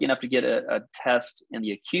you're lucky enough to get a test in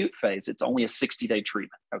the acute phase, it's only a 60-day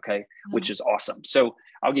treatment, okay, which is awesome. So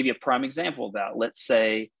I'll give you a prime example of that. Let's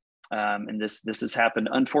say, and this has happened,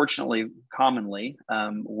 unfortunately, commonly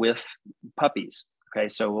with puppies, okay?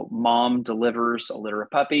 So mom delivers a litter of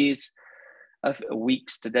puppies.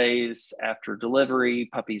 Weeks to days after delivery,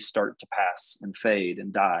 puppies start to pass and fade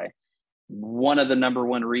and die. One of the number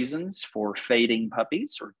one reasons for fading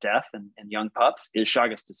puppies or death in young pups is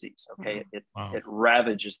Chagas disease. Okay. It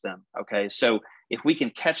ravages them. Okay. So if we can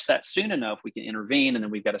catch that soon enough, we can intervene, and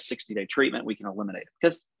then we've got a 60-day treatment, we can eliminate it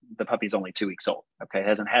because the puppy's only 2 weeks old. Okay. It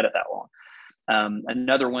hasn't had it that long.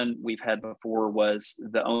 Another one we've had before was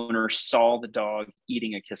the owner saw the dog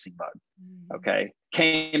eating a kissing bug. Okay.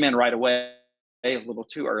 Came in right away, a little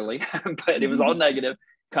too early, but it was all negative.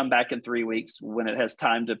 Come back in 3 weeks when it has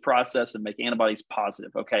time to process and make antibodies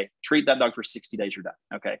positive. Okay. Treat that dog for 60 days, you're done.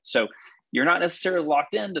 Okay. So you're not necessarily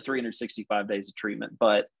locked into 365 days of treatment,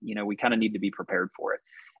 but we kind of need to be prepared for it.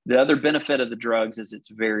 The other benefit of the drugs is it's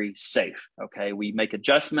very safe. Okay. We make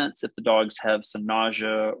adjustments if the dogs have some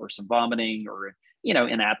nausea or some vomiting or,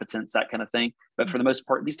 inappetence, that kind of thing. But for the most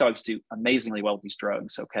part, these dogs do amazingly well with these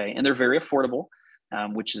drugs. Okay. And they're very affordable,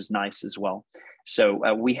 which is nice as well.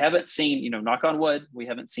 So we haven't seen, knock on wood, we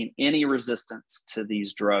haven't seen any resistance to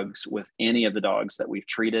these drugs with any of the dogs that we've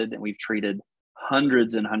treated, and we've treated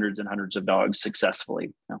hundreds and hundreds and hundreds of dogs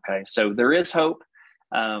successfully. Okay. So there is hope.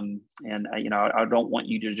 And I don't want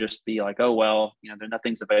you to just be like, oh, well,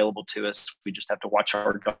 nothing's available to us. We just have to watch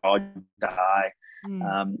our dog die.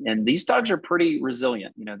 And these dogs are pretty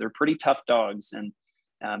resilient. They're pretty tough dogs. And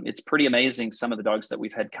it's pretty amazing. Some of the dogs that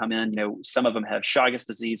we've had come in, some of them have Chagas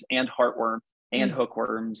disease and heartworm and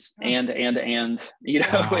hookworms and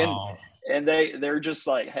Wow. and they're just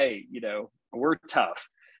like, hey, we're tough.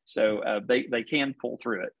 So they can pull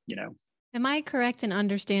through it, Am I correct in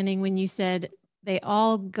understanding when you said they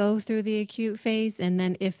all go through the acute phase, and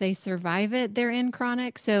then if they survive it, they're in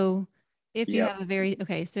chronic? So if you have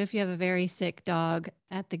if you have a very sick dog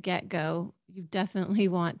at the get-go, you definitely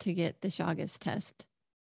want to get the Chagas test.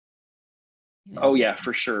 Oh yeah,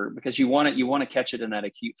 for sure. Because you want to catch it in that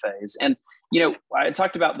acute phase. And, I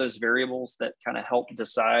talked about those variables that kind of help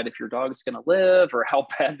decide if your dog's going to live or how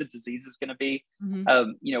bad the disease is going to be.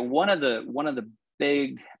 One of the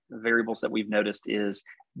big variables that we've noticed is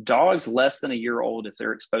dogs less than a year old, if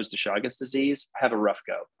they're exposed to Chagas disease, have a rough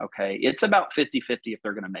go. Okay. It's about 50-50 if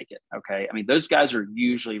they're going to make it. Okay. I mean, those guys are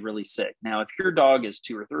usually really sick. Now, if your dog is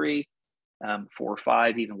 2 or 3, 4 or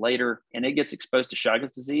 5, even later, and it gets exposed to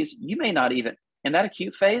Chagas disease, you may not even, in that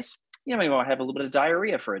acute phase, you may want to have a little bit of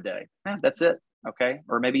diarrhea for a day. That's it. Okay.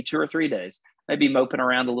 Or maybe 2 or 3 days, maybe moping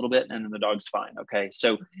around a little bit, and then the dog's fine. Okay.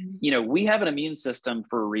 So, we have an immune system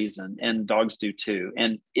for a reason, and dogs do too.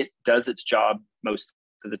 And it does its job most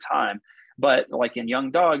of the time. But like in young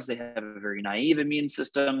dogs, they have a very naive immune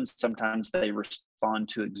system. Sometimes they respond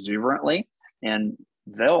too exuberantly, and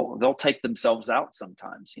they'll take themselves out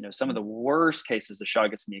sometimes. Some of the worst cases of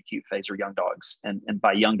Chagas in the acute phase are young dogs. And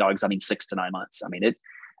by young dogs, I mean 6 to 9 months. I mean,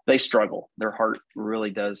 they struggle. Their heart really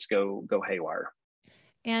does go haywire.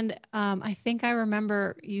 And I think I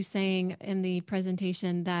remember you saying in the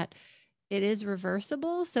presentation that it is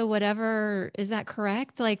reversible. So whatever, is that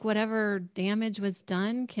correct? Like whatever damage was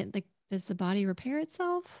done, does the body repair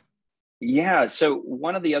itself? Yeah. So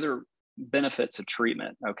one of the other benefits of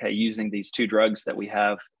treatment, okay, using these two drugs that we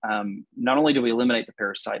have, not only do we eliminate the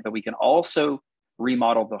parasite, but we can also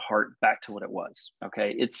remodel the heart back to what it was.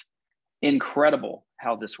 Okay. It's incredible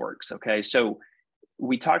how this works. Okay. So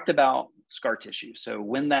we talked about scar tissue. So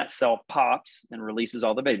when that cell pops and releases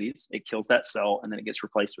all the babies, it kills that cell and then it gets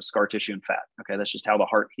replaced with scar tissue and fat. Okay. That's just how the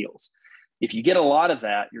heart heals. If you get a lot of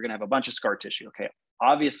that, you're going to have a bunch of scar tissue. Okay.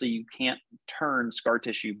 Obviously, you can't turn scar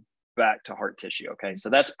tissue back to heart tissue. Okay. So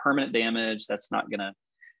that's permanent damage. That's not going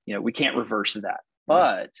to, we can't reverse that.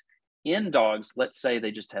 But in dogs, let's say they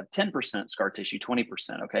just have 10% scar tissue, 20%.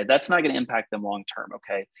 Okay. That's not going to impact them long term.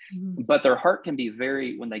 Okay. Mm-hmm. But their heart can be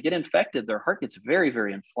when they get infected, their heart gets very,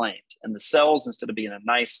 very inflamed. And the cells, instead of being a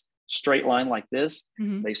nice straight line like this,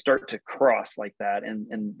 mm-hmm. they start to cross like that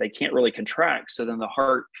and they can't really contract. So then the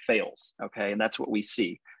heart fails. Okay. And that's what we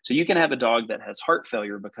see. So you can have a dog that has heart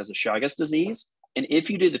failure because of Chagas disease. And if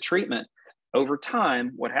you do the treatment, over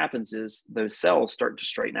time, what happens is those cells start to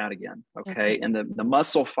straighten out again. Okay. And the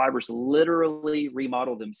muscle fibers literally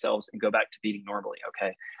remodel themselves and go back to beating normally.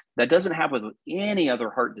 Okay. That doesn't happen with any other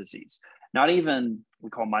heart disease, not even we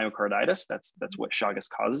call myocarditis. That's what Chagas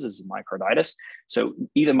causes, is myocarditis. So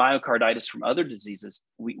even myocarditis from other diseases,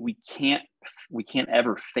 we can't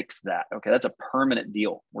ever fix that. Okay. That's a permanent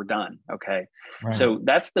deal. We're done. Okay. Right. So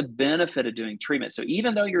that's the benefit of doing treatment. So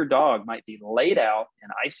even though your dog might be laid out in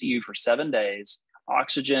ICU for 7 days,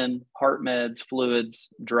 oxygen, heart meds, fluids,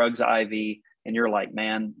 drugs, IV, and you're like,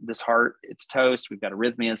 man, this heart, it's toast. We've got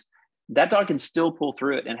arrhythmias. That dog can still pull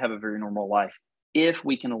through it and have a very normal life if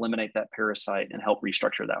we can eliminate that parasite and help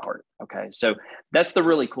restructure that heart. Okay. So that's the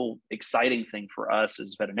really cool, exciting thing for us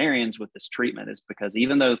as veterinarians with this treatment, is because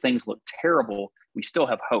even though things look terrible, we still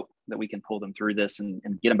have hope that we can pull them through this and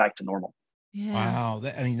get them back to normal. Yeah. Wow.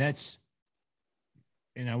 And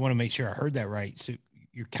I want to make sure I heard that right. So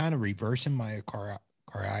you're kind of reversing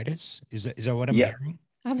myocarditis. Is that what I'm hearing?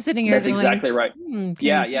 I'm sitting here. That's going, exactly right. Can you do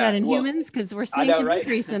that in humans? Because we're seeing an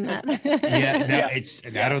increase in that.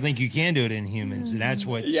 I don't think you can do it in humans. And that's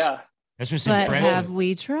what's impressive. Have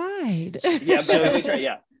we tried? Have we tried?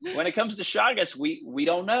 Yeah. When it comes to Chagas, we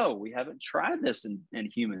don't know. We haven't tried this in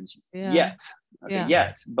humans yet.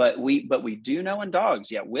 Yet. But we do know in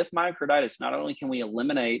dogs. Yeah. With myocarditis, not only can we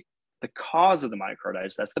eliminate the cause of the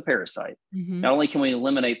myocarditis, that's the parasite. Mm-hmm. Not only can we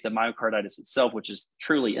eliminate the myocarditis itself, which is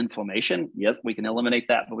truly inflammation, yep, we can eliminate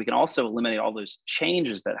that, but we can also eliminate all those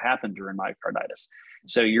changes that happen during myocarditis.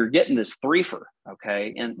 So you're getting this threefer,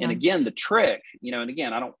 okay? And again, the trick, and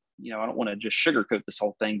again, I don't want to just sugarcoat this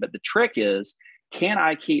whole thing, but the trick is, can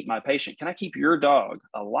I keep your dog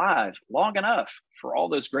alive long enough for all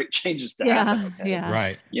those great changes to happen? Okay? Yeah.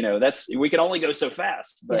 Right. We can only go so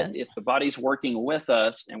fast, but if the body's working with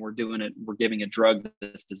us and we're giving a drug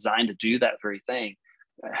that's designed to do that very thing,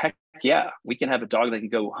 heck yeah, we can have a dog that can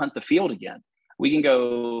go hunt the field again. We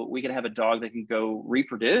can have a dog that can go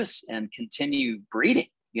reproduce and continue breeding.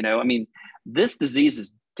 This disease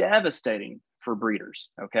is devastating for breeders.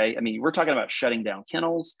 Okay. We're talking about shutting down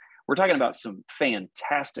kennels. We're talking about some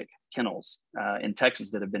fantastic kennels in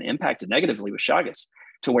Texas that have been impacted negatively with Chagas,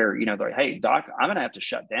 to where, they're like, hey, doc, I'm going to have to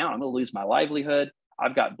shut down. I'm going to lose my livelihood.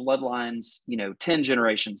 I've got bloodlines, 10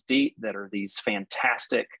 generations deep that are these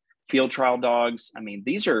fantastic field trial dogs.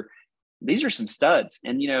 These are some studs.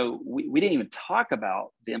 And, we didn't even talk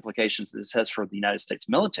about the implications this has for the United States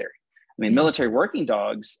military. Military working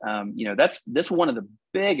dogs, that's one of the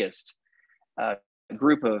biggest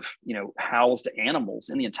group of housed animals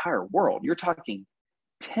in the entire world. You're talking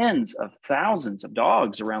tens of thousands of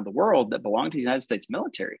dogs around the world that belong to the United States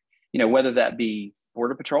military, whether that be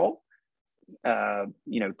Border Patrol,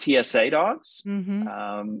 TSA dogs,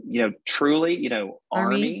 mm-hmm. Truly,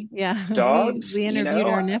 Army dogs. We interviewed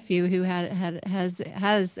our nephew who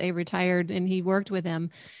has a retired, and he worked with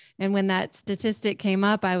him. And when that statistic came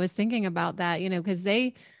up, I was thinking about that, because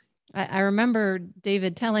I remember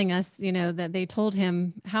David telling us, that they told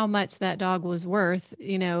him how much that dog was worth,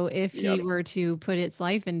 if he were to put its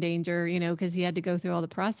life in danger, because he had to go through all the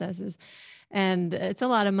processes. And it's a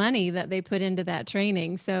lot of money that they put into that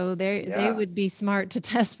training. So they would be smart to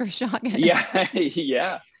test for Chagas.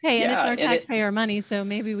 Yeah. Hey, and it's our taxpayer money, so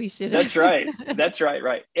maybe we should. That's right.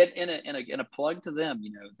 Right. And a plug to them,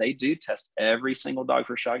 they do test every single dog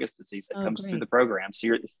for Chagas disease that comes through the program. So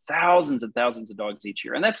you're thousands and thousands of dogs each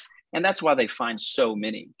year. And that's why they find so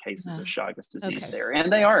many cases of Chagas disease there.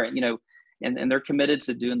 And they are, and they're committed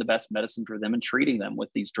to doing the best medicine for them and treating them with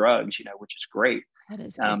these drugs, which is great. That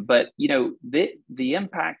is great. But the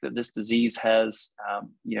impact that this disease has,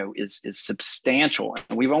 is substantial,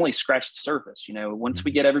 and we've only scratched the surface. Once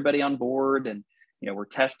we get everybody on board, and we're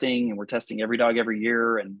testing every dog every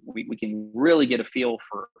year, and we can really get a feel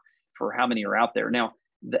for how many are out there. Now,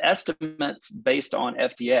 the estimates based on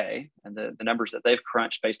FDA and the numbers that they've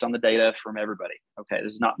crunched based on the data from everybody. Okay,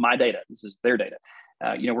 this is not my data. This is their data.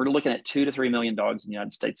 We're looking at 2 to 3 million dogs in the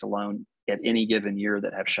United States alone at any given year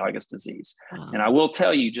that have Chagas disease. Wow. And I will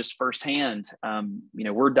tell you just firsthand,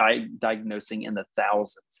 we're diagnosing in the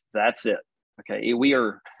thousands. That's it. Okay, we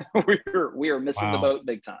are we are missing the boat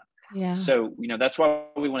big time. Yeah. So that's why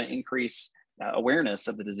we want to increase awareness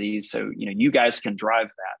of the disease, so you guys can drive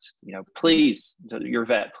that. Please, your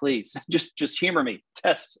vet, please just humor me.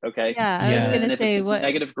 Test, okay? Yeah, I was gonna and if say, it's what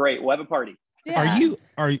negative, great. We'll have a party. Yeah.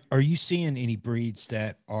 Are you seeing any breeds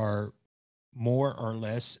that are more or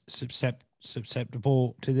less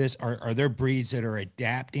susceptible to this? Are there breeds that are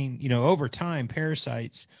adapting? Over time,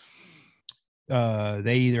 parasites,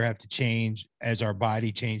 they either have to change as our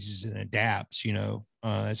body changes and adapts.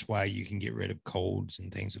 That's why you can get rid of colds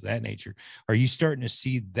and things of that nature. Are you starting to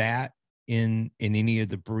see that in any of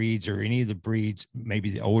the breeds, or any of the breeds, maybe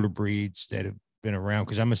the older breeds that have been around?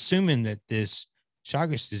 Because I'm assuming that this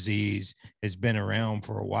Chagas disease has been around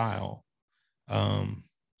for a while.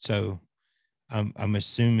 So I'm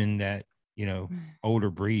assuming that, older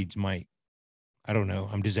breeds might, I don't know.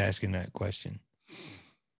 I'm just asking that question.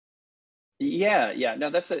 Yeah. No,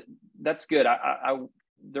 that's good.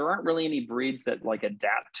 There aren't really any breeds that like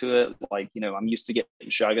adapt to it. Like, I'm used to getting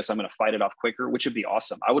Chagas, I'm going to fight it off quicker, which would be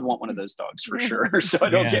awesome. I would want one of those dogs for sure. So I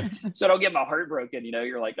don't get my heart broken.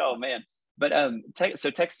 You're like, oh man. But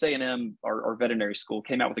Texas A&M, our veterinary school,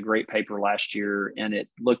 came out with a great paper last year, and it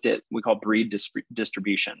looked at, we call breed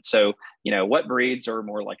distribution. So, what breeds are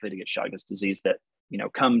more likely to get Chagas disease that,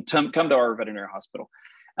 come to our veterinary hospital.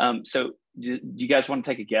 So do you guys want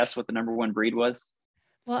to take a guess what the number one breed was?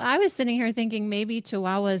 Well, I was sitting here thinking maybe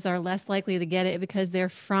Chihuahuas are less likely to get it because they're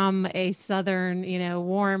from a southern,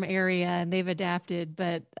 warm area and they've adapted.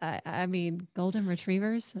 But I mean, golden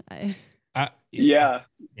retrievers. Yeah,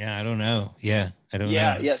 I don't know. I don't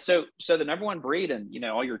know. Yeah. So the number one breed, and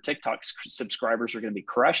all your TikTok subscribers are going to be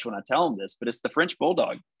crushed when I tell them this, but it's the French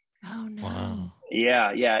Bulldog. Oh no. Wow.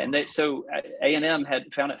 Yeah. And so A&M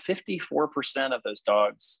had found that 54% of those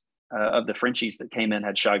dogs, of the Frenchies that came in,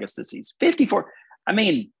 had Chagas disease. 54. I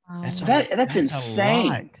mean, Wow. that's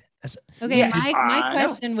insane. Okay. Yeah, my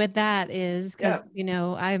question with that is, because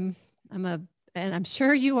and I'm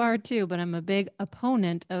sure you are too, but I'm a big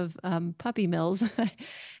opponent of puppy mills.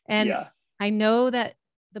 And I know that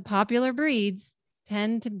the popular breeds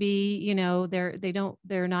tend to be,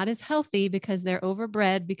 they're not as healthy because they're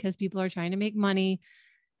overbred, because people are trying to make money.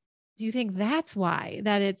 Do you think that's why,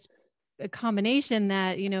 that it's a combination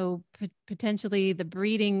that, potentially the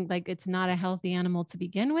breeding, like it's not a healthy animal to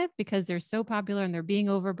begin with because they're so popular and they're being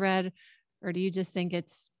overbred? Or do you just think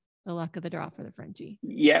it's the luck of the draw for the Frenchie?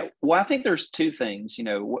 Yeah. Well, I think there's two things.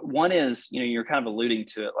 One is, you're kind of alluding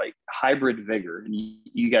to it, like hybrid vigor. And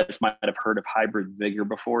you guys might have heard of hybrid vigor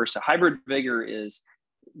before. So hybrid vigor is,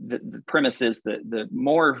 the premise is that the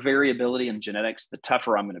more variability in genetics, the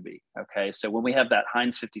tougher I'm going to be. Okay. So when we have that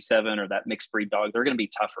Heinz 57 or that mixed breed dog, they're going to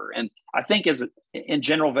be tougher. And I think in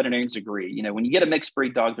general, veterinarians agree, when you get a mixed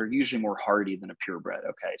breed dog, they're usually more hardy than a purebred.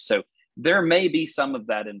 Okay. So there may be some of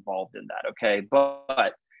that involved in that. Okay.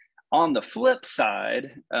 But on the flip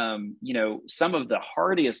side, some of the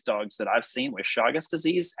hardiest dogs that I've seen with Chagas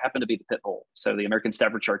disease happen to be the pit bull. So the American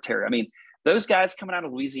Staffordshire Terrier. I mean, those guys coming out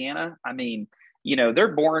of Louisiana,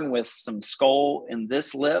 they're born with some skull in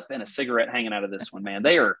this lip and a cigarette hanging out of this one, man.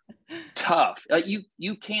 They are tough.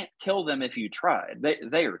 You can't kill them if you tried.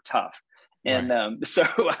 They are tough. And right. So,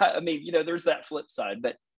 there's that flip side.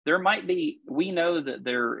 But there might be, we know that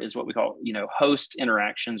there is what we call, host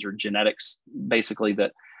interactions or genetics, basically,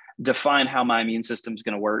 that define how my immune system is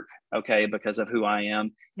going to work, okay, because of who I am.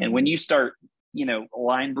 Mm-hmm. And when you start,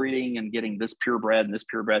 line breeding and getting this purebred and this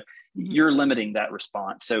purebred, mm-hmm. you're limiting that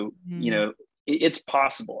response. So, mm-hmm. It's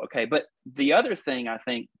possible, okay. But the other thing I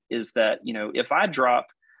think is that, if I drop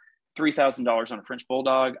 $3,000 on a French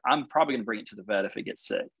Bulldog, I'm probably going to bring it to the vet if it gets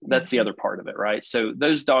sick. That's the other part of it, right? So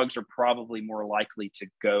those dogs are probably more likely to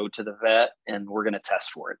go to the vet, and we're going to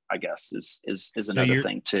test for it, I guess, is another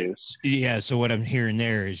thing too. Yeah. So what I'm hearing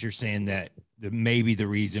there is you're saying that maybe the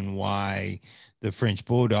reason why the French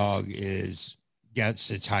Bulldog got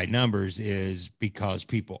such high numbers is because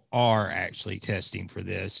people are actually testing for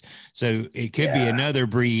this. So it could be another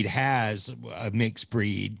breed has a mixed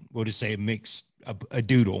breed, we'll just say a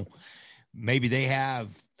doodle, maybe they have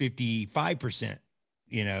 55%,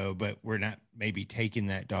 you know, but we're not maybe taking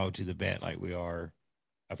that dog to the vet like we are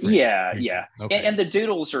a Yeah, Frenchie. yeah. Okay. And the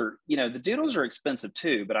doodles are, the doodles are expensive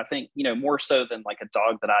too, but I think, more so than like a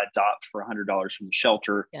dog that I adopt for $100 from the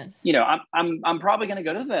shelter. Yes. I'm probably going to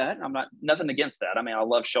go to the vet. I'm not, nothing against that. I mean, I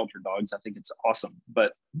love shelter dogs. I think it's awesome,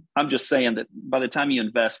 but I'm just saying that by the time you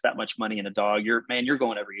invest that much money in a dog, you're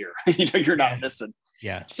going every year. You're not missing.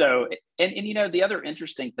 Yeah. So, and the other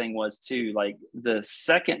interesting thing was too, like the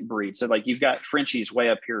second breed. So like you've got Frenchies way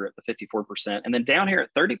up here at the 54%, and then down here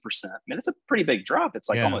at 30%. I mean, it's a pretty big drop. It's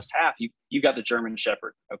like almost half. You got the German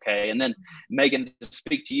Shepherd. Okay. And then Megan, to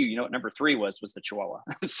speak to you, what number 3 was the Chihuahua.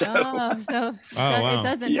 It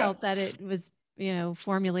doesn't help that it was,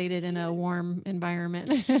 formulated in a warm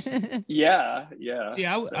environment. Yeah.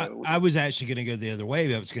 I was actually going to go the other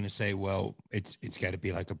way. I was going to say, well, it's got to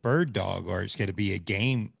be like a bird dog, or it's got to be a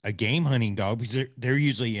game hunting dog, because they're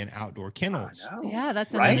usually in outdoor kennels. Yeah,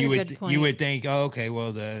 that's another good point. You would think, oh, okay,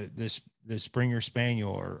 well, the Springer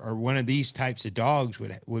Spaniel or one of these types of dogs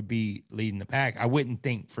would be leading the pack. I wouldn't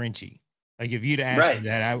think Frenchie. Like if you'd asked me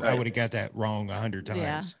that, I would have got that wrong 100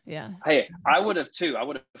 times. Yeah. Hey, I would have too. I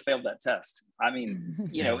would have failed that test. I mean,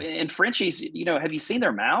 and Frenchies, have you seen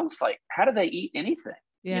their mouths? Like, how do they eat anything?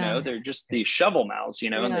 Yeah. They're just these shovel mouths,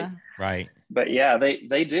 and right. But yeah,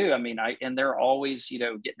 they do. I mean, and they're always,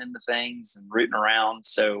 getting into things and rooting around.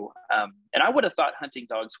 So, and I would have thought hunting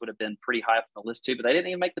dogs would have been pretty high up on the list too, but they didn't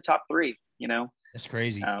even make the top 3, That's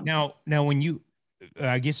crazy. Now when you,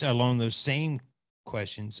 I guess along those same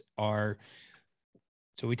questions are,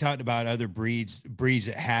 so we talked about other breeds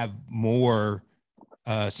that have more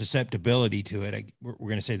susceptibility to it. We're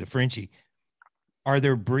going to say the Frenchie. Are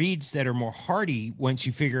there breeds that are more hardy once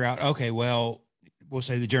you figure out, okay, well, we'll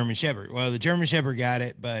say the German Shepherd. Well, the German Shepherd got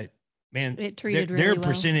it, but man, their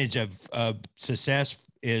percentage of success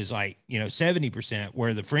is like, 70%,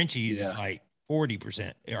 where the Frenchies is like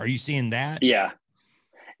 40%. Are you seeing that? Yeah.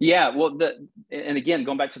 Well, and again,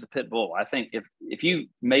 going back to the pit bull, I think if you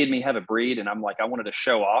made me have a breed and I'm like, I wanted to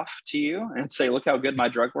show off to you and say, look how good my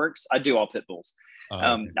drug works, I do all pit bulls.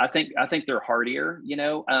 Okay. I think they're hardier,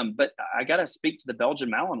 but I got to speak to the Belgian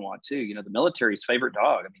Malinois too, the military's favorite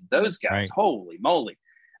dog. I mean, those guys, holy moly,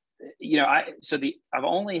 I've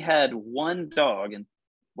only had one dog, and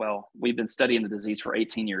well, we've been studying the disease for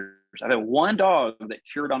 18 years. I've had one dog that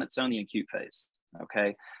cured on its own the acute phase.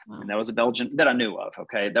 Okay. Wow. And that was a Belgian that I knew of.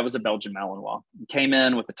 Okay. That was a Belgian Malinois. Came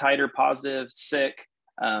in with a titer positive, sick.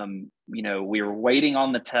 We were waiting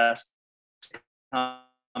on the test to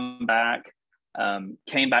come back,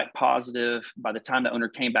 came back positive. By the time the owner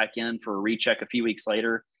came back in for a recheck a few weeks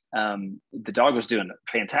later, the dog was doing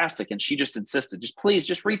fantastic. And she just insisted, please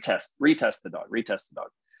retest the dog.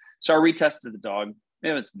 So I retested the dog.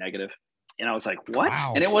 It was negative. And I was like, what?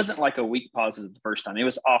 Wow. And it wasn't like a weak positive the first time. It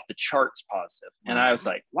was off the charts positive. And I was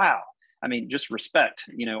like, wow. I mean, just respect,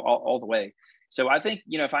 all the way. So I think,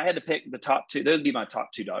 if I had to pick the top 2, those would be my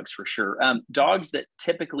top 2 dogs for sure. Dogs that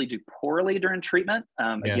typically do poorly during treatment,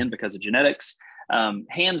 again, because of genetics,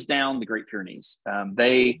 hands down, the Great Pyrenees.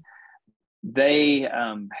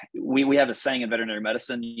 We have a saying in veterinary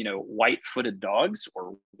medicine, white-footed dogs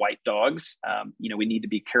or white dogs, we need to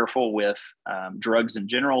be careful with drugs in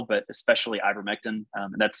general, but especially ivermectin.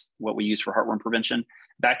 And that's what we use for heartworm prevention.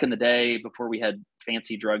 Back in the day, before we had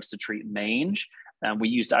fancy drugs to treat mange, we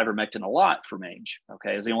used ivermectin a lot for mange.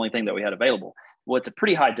 Okay. It was the only thing that we had available. Well, it's a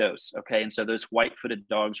pretty high dose. Okay. And so those white-footed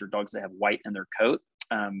dogs, or dogs that have white in their coat,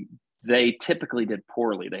 they typically did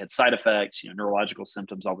poorly. They had side effects, neurological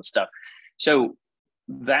symptoms, all this stuff. So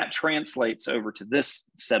that translates over to this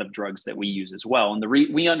set of drugs that we use as well. And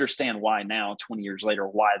we understand why now, 20 years later,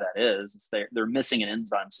 why that is. It's they're missing an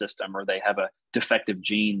enzyme system, or they have a defective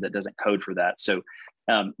gene that doesn't code for that. So,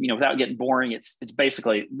 without getting boring, it's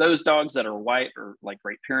basically those dogs that are white, or like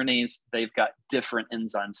Great Pyrenees, they've got different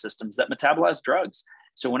enzyme systems that metabolize drugs.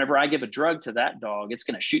 So whenever I give a drug to that dog, it's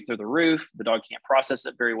going to shoot through the roof. The dog can't process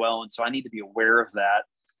it very well. And so I need to be aware of that.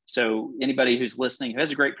 So anybody who's listening who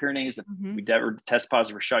has a Great Pyrenees, if we ever test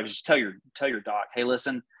positive for Chagas, just tell your doc, hey,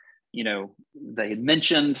 listen, they had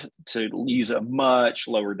mentioned to use a much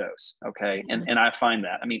lower dose. Okay. And I find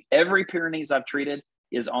that, I mean, every Pyrenees I've treated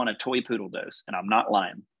is on a toy poodle dose, and I'm not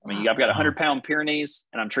lying. I mean, I've got 100-pound Pyrenees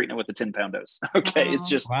and I'm treating it with a 10-pound dose. Okay.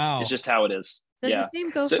 Wow. It's just how it is. Does the same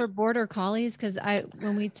go for border collies? Because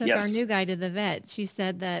when we took our new guy to the vet, she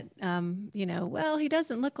said that, well, he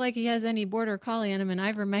doesn't look like he has any border collie in him, and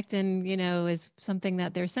ivermectin, is something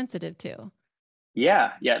that they're sensitive to.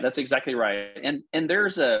 Yeah, that's exactly right. And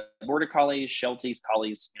there's a border collies, Shelties,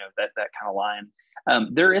 collies, that kind of line.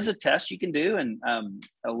 There is a test you can do, and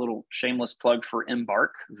a little shameless plug for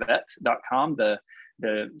embarkvet.com, the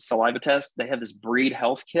saliva test. They have this breed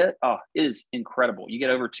health kit. Oh, it is incredible. You get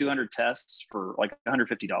over 200 tests for like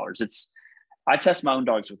 $150. I test my own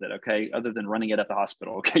dogs with it. Okay. Other than running it at the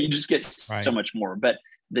hospital. Okay. You just get so much more, but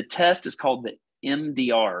the test is called the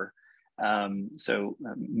MDR.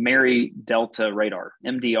 Mary Delta Radar,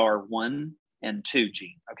 MDR 1 and 2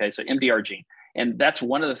 gene. Okay. So MDR gene. And that's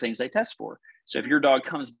one of the things they test for. So if your dog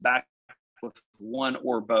comes back with one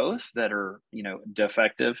or both that are,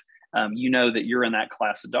 defective, you know that you're in that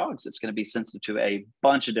class of dogs. It's going to be sensitive to a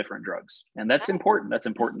bunch of different drugs. And that's important. That's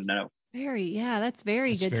important to know. That's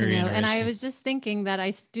very good to know. And I was just thinking that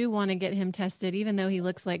I do want to get him tested, even though he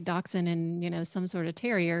looks like Dachshund and, some sort of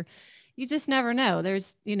terrier. You just never know.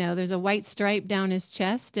 There's a white stripe down his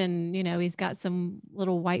chest, and, he's got some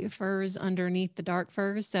little white furs underneath the dark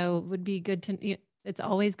furs. So it would be good to, it's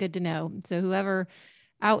always good to know. So whoever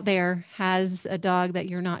out there has a dog that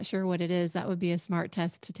you're not sure what it is, that would be a smart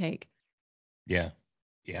test to take. Yeah.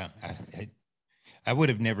 Yeah. I would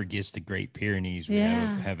have never guessed the Great Pyrenees would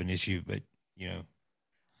have an issue, but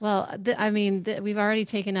Well, we've already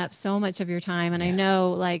taken up so much of your time, and I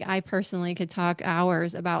know, like, I personally could talk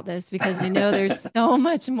hours about this because I know there's so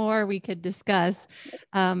much more we could discuss.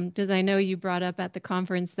 Because I know you brought up at the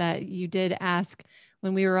conference that you did ask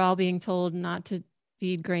when we were all being told not to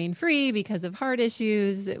feed grain-free because of heart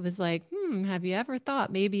issues. It was like, have you ever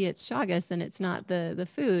thought maybe it's Chagas and it's not the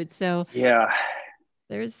food? So yeah.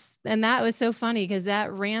 And that was so funny because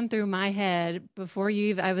that ran through my head before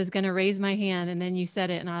I was going to raise my hand, and then you said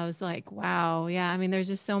it and I was like, wow. Yeah. I mean, there's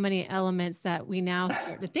just so many elements that we now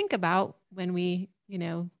start to think about when we,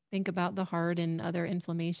 think about the heart and other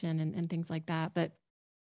inflammation and things like that. But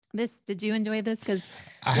did you enjoy this? Because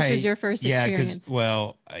this was your first experience.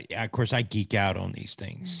 Of course I geek out on these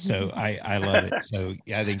things. So I love it. So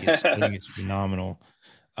yeah, I think it's phenomenal.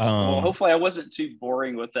 Well, hopefully I wasn't too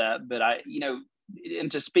boring with that, but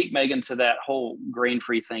and to speak, Megan, to that whole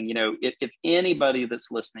grain-free thing, if anybody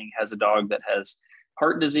that's listening has a dog that has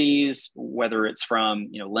heart disease, whether it's from,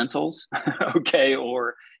 lentils, okay,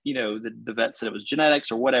 or, the vet said it was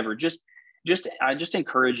genetics or whatever, I just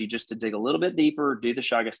encourage you just to dig a little bit deeper, do the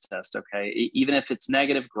Chagas test, okay? Even if it's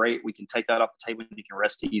negative, great, we can take that off the table and you can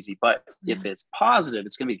rest easy. But if it's positive,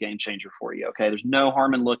 it's going to be a game changer for you, okay? There's no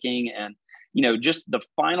harm in looking. And just the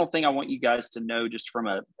final thing I want you guys to know, just from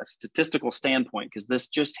a statistical standpoint, because this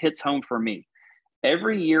just hits home for me.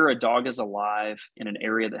 Every year a dog is alive in an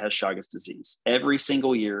area that has Chagas disease. Every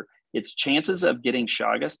single year, its chances of getting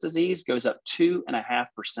Chagas disease goes up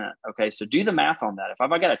 2.5%. Okay, so do the math on that. If I've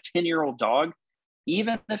got a 10-year-old dog,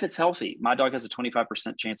 even if it's healthy, my dog has a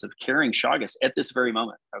 25% chance of carrying Chagas at this very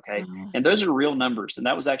moment. Okay, and those are real numbers. And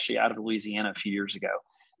that was actually out of Louisiana a few years ago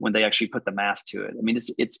when they actually put the math to it. I mean,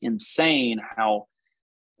 it's insane how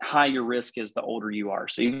high your risk is the older you are.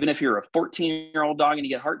 So even if you're a 14-year-old dog and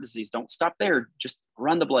you get heart disease, don't stop there. Just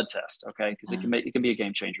run the blood test, okay? Because it can be a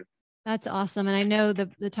game changer. That's awesome. And I know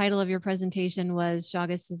the title of your presentation was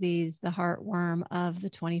Chagas disease, the heartworm of the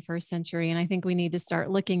 21st century. And I think we need to start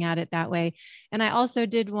looking at it that way. And I also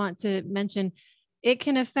did want to mention it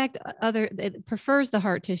can affect it prefers the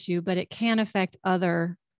heart tissue, but it can affect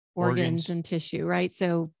other organs and tissue, right?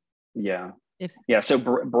 So so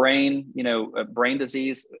brain, brain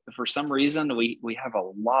disease, for some reason, we have a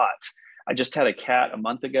lot. I just had a cat a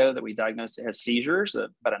month ago that we diagnosed it has seizures,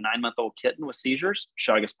 about a 9-month-old kitten with seizures,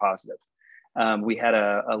 Chagas positive. We had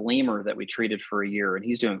a lemur that we treated for a year, and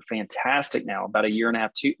he's doing fantastic now. About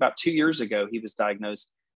about 2 years ago, he was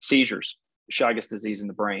diagnosed seizures, Chagas disease in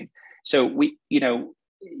the brain. So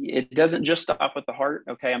it doesn't just stop with the heart.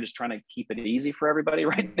 Okay. I'm just trying to keep it easy for everybody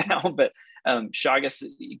right now, but Chagas,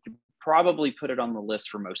 you could probably put it on the list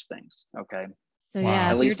for most things. Okay. So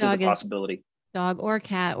at least as a possibility. Dog or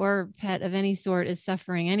cat or pet of any sort is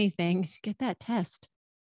suffering anything, get that test.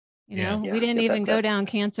 We didn't even go down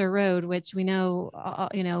cancer road, which we know,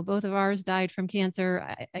 both of ours died from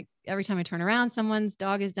cancer. Every time I turn around, someone's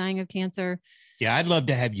dog is dying of cancer. Yeah. I'd love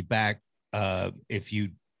to have you back if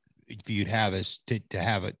you'd have us to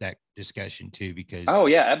have that discussion too, because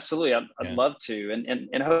absolutely. I'd love to,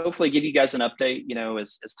 and hopefully give you guys an update,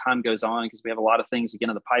 as time goes on, because we have a lot of things again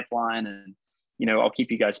in the pipeline, and, I'll keep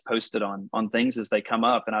you guys posted on things as they come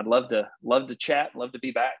up, and I'd love to chat, love to be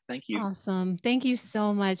back. Thank you. Awesome. Thank you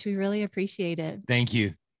so much. We really appreciate it. Thank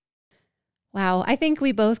you. Wow. I think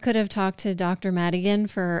we both could have talked to Dr. Madigan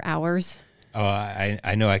for hours. Oh,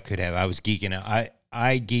 I know I could have. I was geeking out.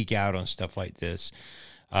 I geek out on stuff like this.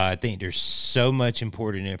 I think there's so much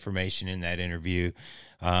important information in that interview.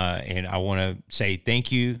 And I want to say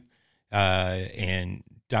thank you. And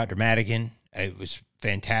Dr. Madigan, It was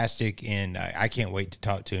fantastic, and I can't wait to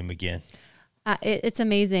talk to him again. It's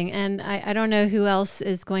amazing. And I don't know who else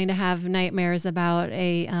is going to have nightmares about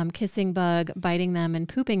a kissing bug biting them and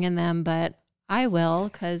pooping in them, but I will,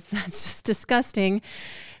 because that's just disgusting.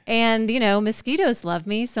 And, you know, mosquitoes love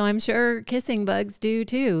me, so I'm sure kissing bugs do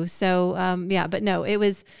too. So, yeah, but no,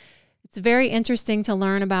 it's very interesting to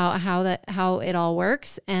learn about how it all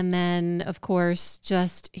works. And then, of course,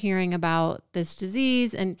 just hearing about this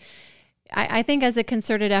disease. And I think as a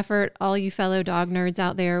concerted effort, all you fellow dog nerds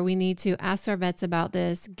out there, we need to ask our vets about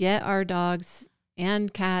this, get our dogs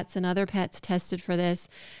and cats and other pets tested for this,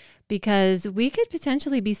 because we could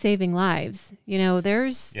potentially be saving lives. You know,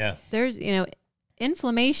 there's, you know,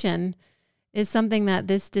 inflammation is something that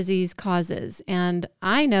this disease causes. And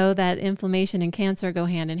I know that inflammation and cancer go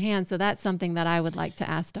hand in hand. So that's something that I would like to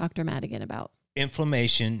ask Dr. Madigan about.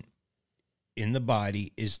 Inflammation in the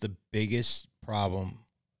body is the biggest problem,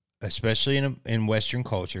 especially in Western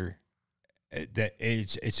culture. That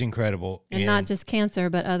it's incredible. And not just cancer,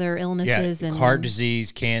 but other illnesses and heart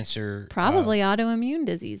disease, cancer, probably autoimmune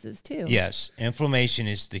diseases too. Yes. Inflammation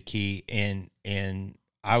is the key. And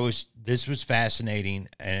this was fascinating.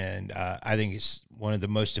 And I think it's one of the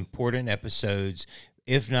most important episodes,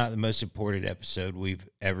 if not the most important episode we've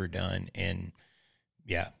ever done. And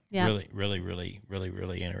really, really, really, really,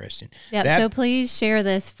 really interesting. Yeah. So please share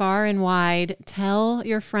this far and wide. Tell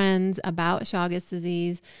your friends about Chagas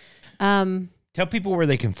disease. Tell people where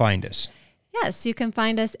they can find us. Yes, you can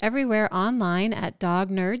find us everywhere online at Dog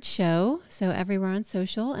Nerd Show. So everywhere on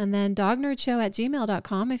social, and then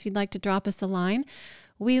dognerdshow@gmail.com if you'd like to drop us a line.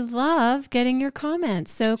 We love getting your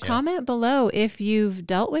comments. So comment below if you've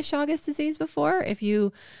dealt with Chagas disease before, if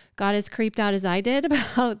you got as creeped out as I did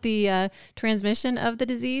about the transmission of the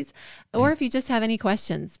disease, or if you just have any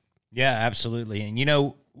questions. Yeah, absolutely. And, you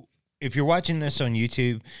know, if you're watching this on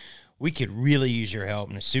YouTube, we could really use your help,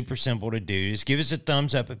 and it's super simple to do. Just give us a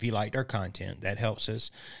thumbs up if you liked our content. That helps us.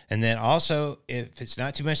 And then also, if it's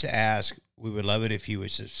not too much to ask, we would love it if you would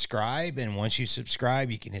subscribe. And once you subscribe,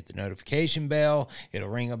 you can hit the notification bell. It'll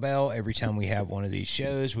ring a bell every time we have one of these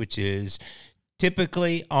shows, which is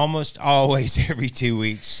typically almost always every 2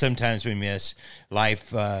 weeks. Sometimes we miss.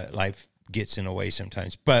 Life gets in the way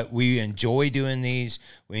sometimes, but we enjoy doing these.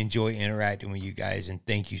 We enjoy interacting with you guys, and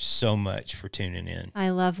thank you so much for tuning in.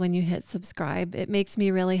 I love when you hit subscribe. It makes me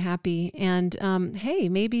really happy. And hey,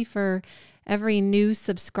 maybe for every new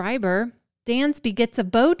subscriber, Dansby gets a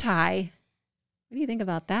bow tie. What do you think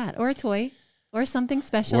about that? Or a toy, or something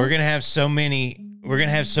special? We're gonna have so many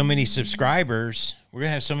subscribers. We're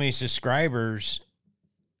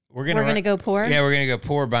gonna go poor. Yeah, we're gonna go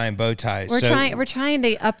poor buying bow ties. We're trying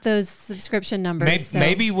to up those subscription numbers.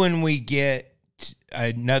 Maybe when we get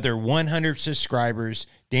another 100 subscribers,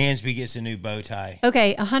 Dansby gets a new bow tie.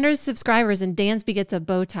 Okay, 100 subscribers and Dansby gets a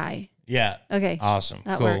bow tie. Yeah. Okay. Awesome.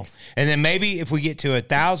 That cool. Works. And then maybe if we get to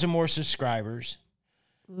 1,000 more subscribers,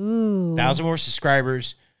 the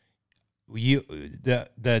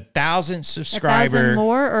 1,000 subscriber 1,000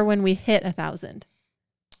 more, or when we hit 1,000.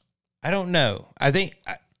 I don't know. I think.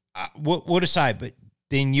 We'll decide, but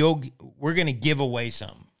then we're going to give away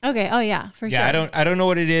some. Okay. Oh yeah, for sure. Yeah, I don't know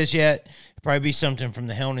what it is yet. It'll probably be something from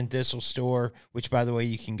the Helm and Thistle store, which by the way,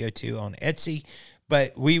 you can go to on Etsy,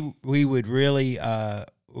 but we would really,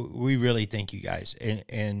 we really thank you guys.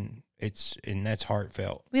 And that's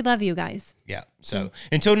heartfelt. We love you guys. Yeah. So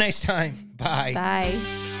until next time, bye. Bye.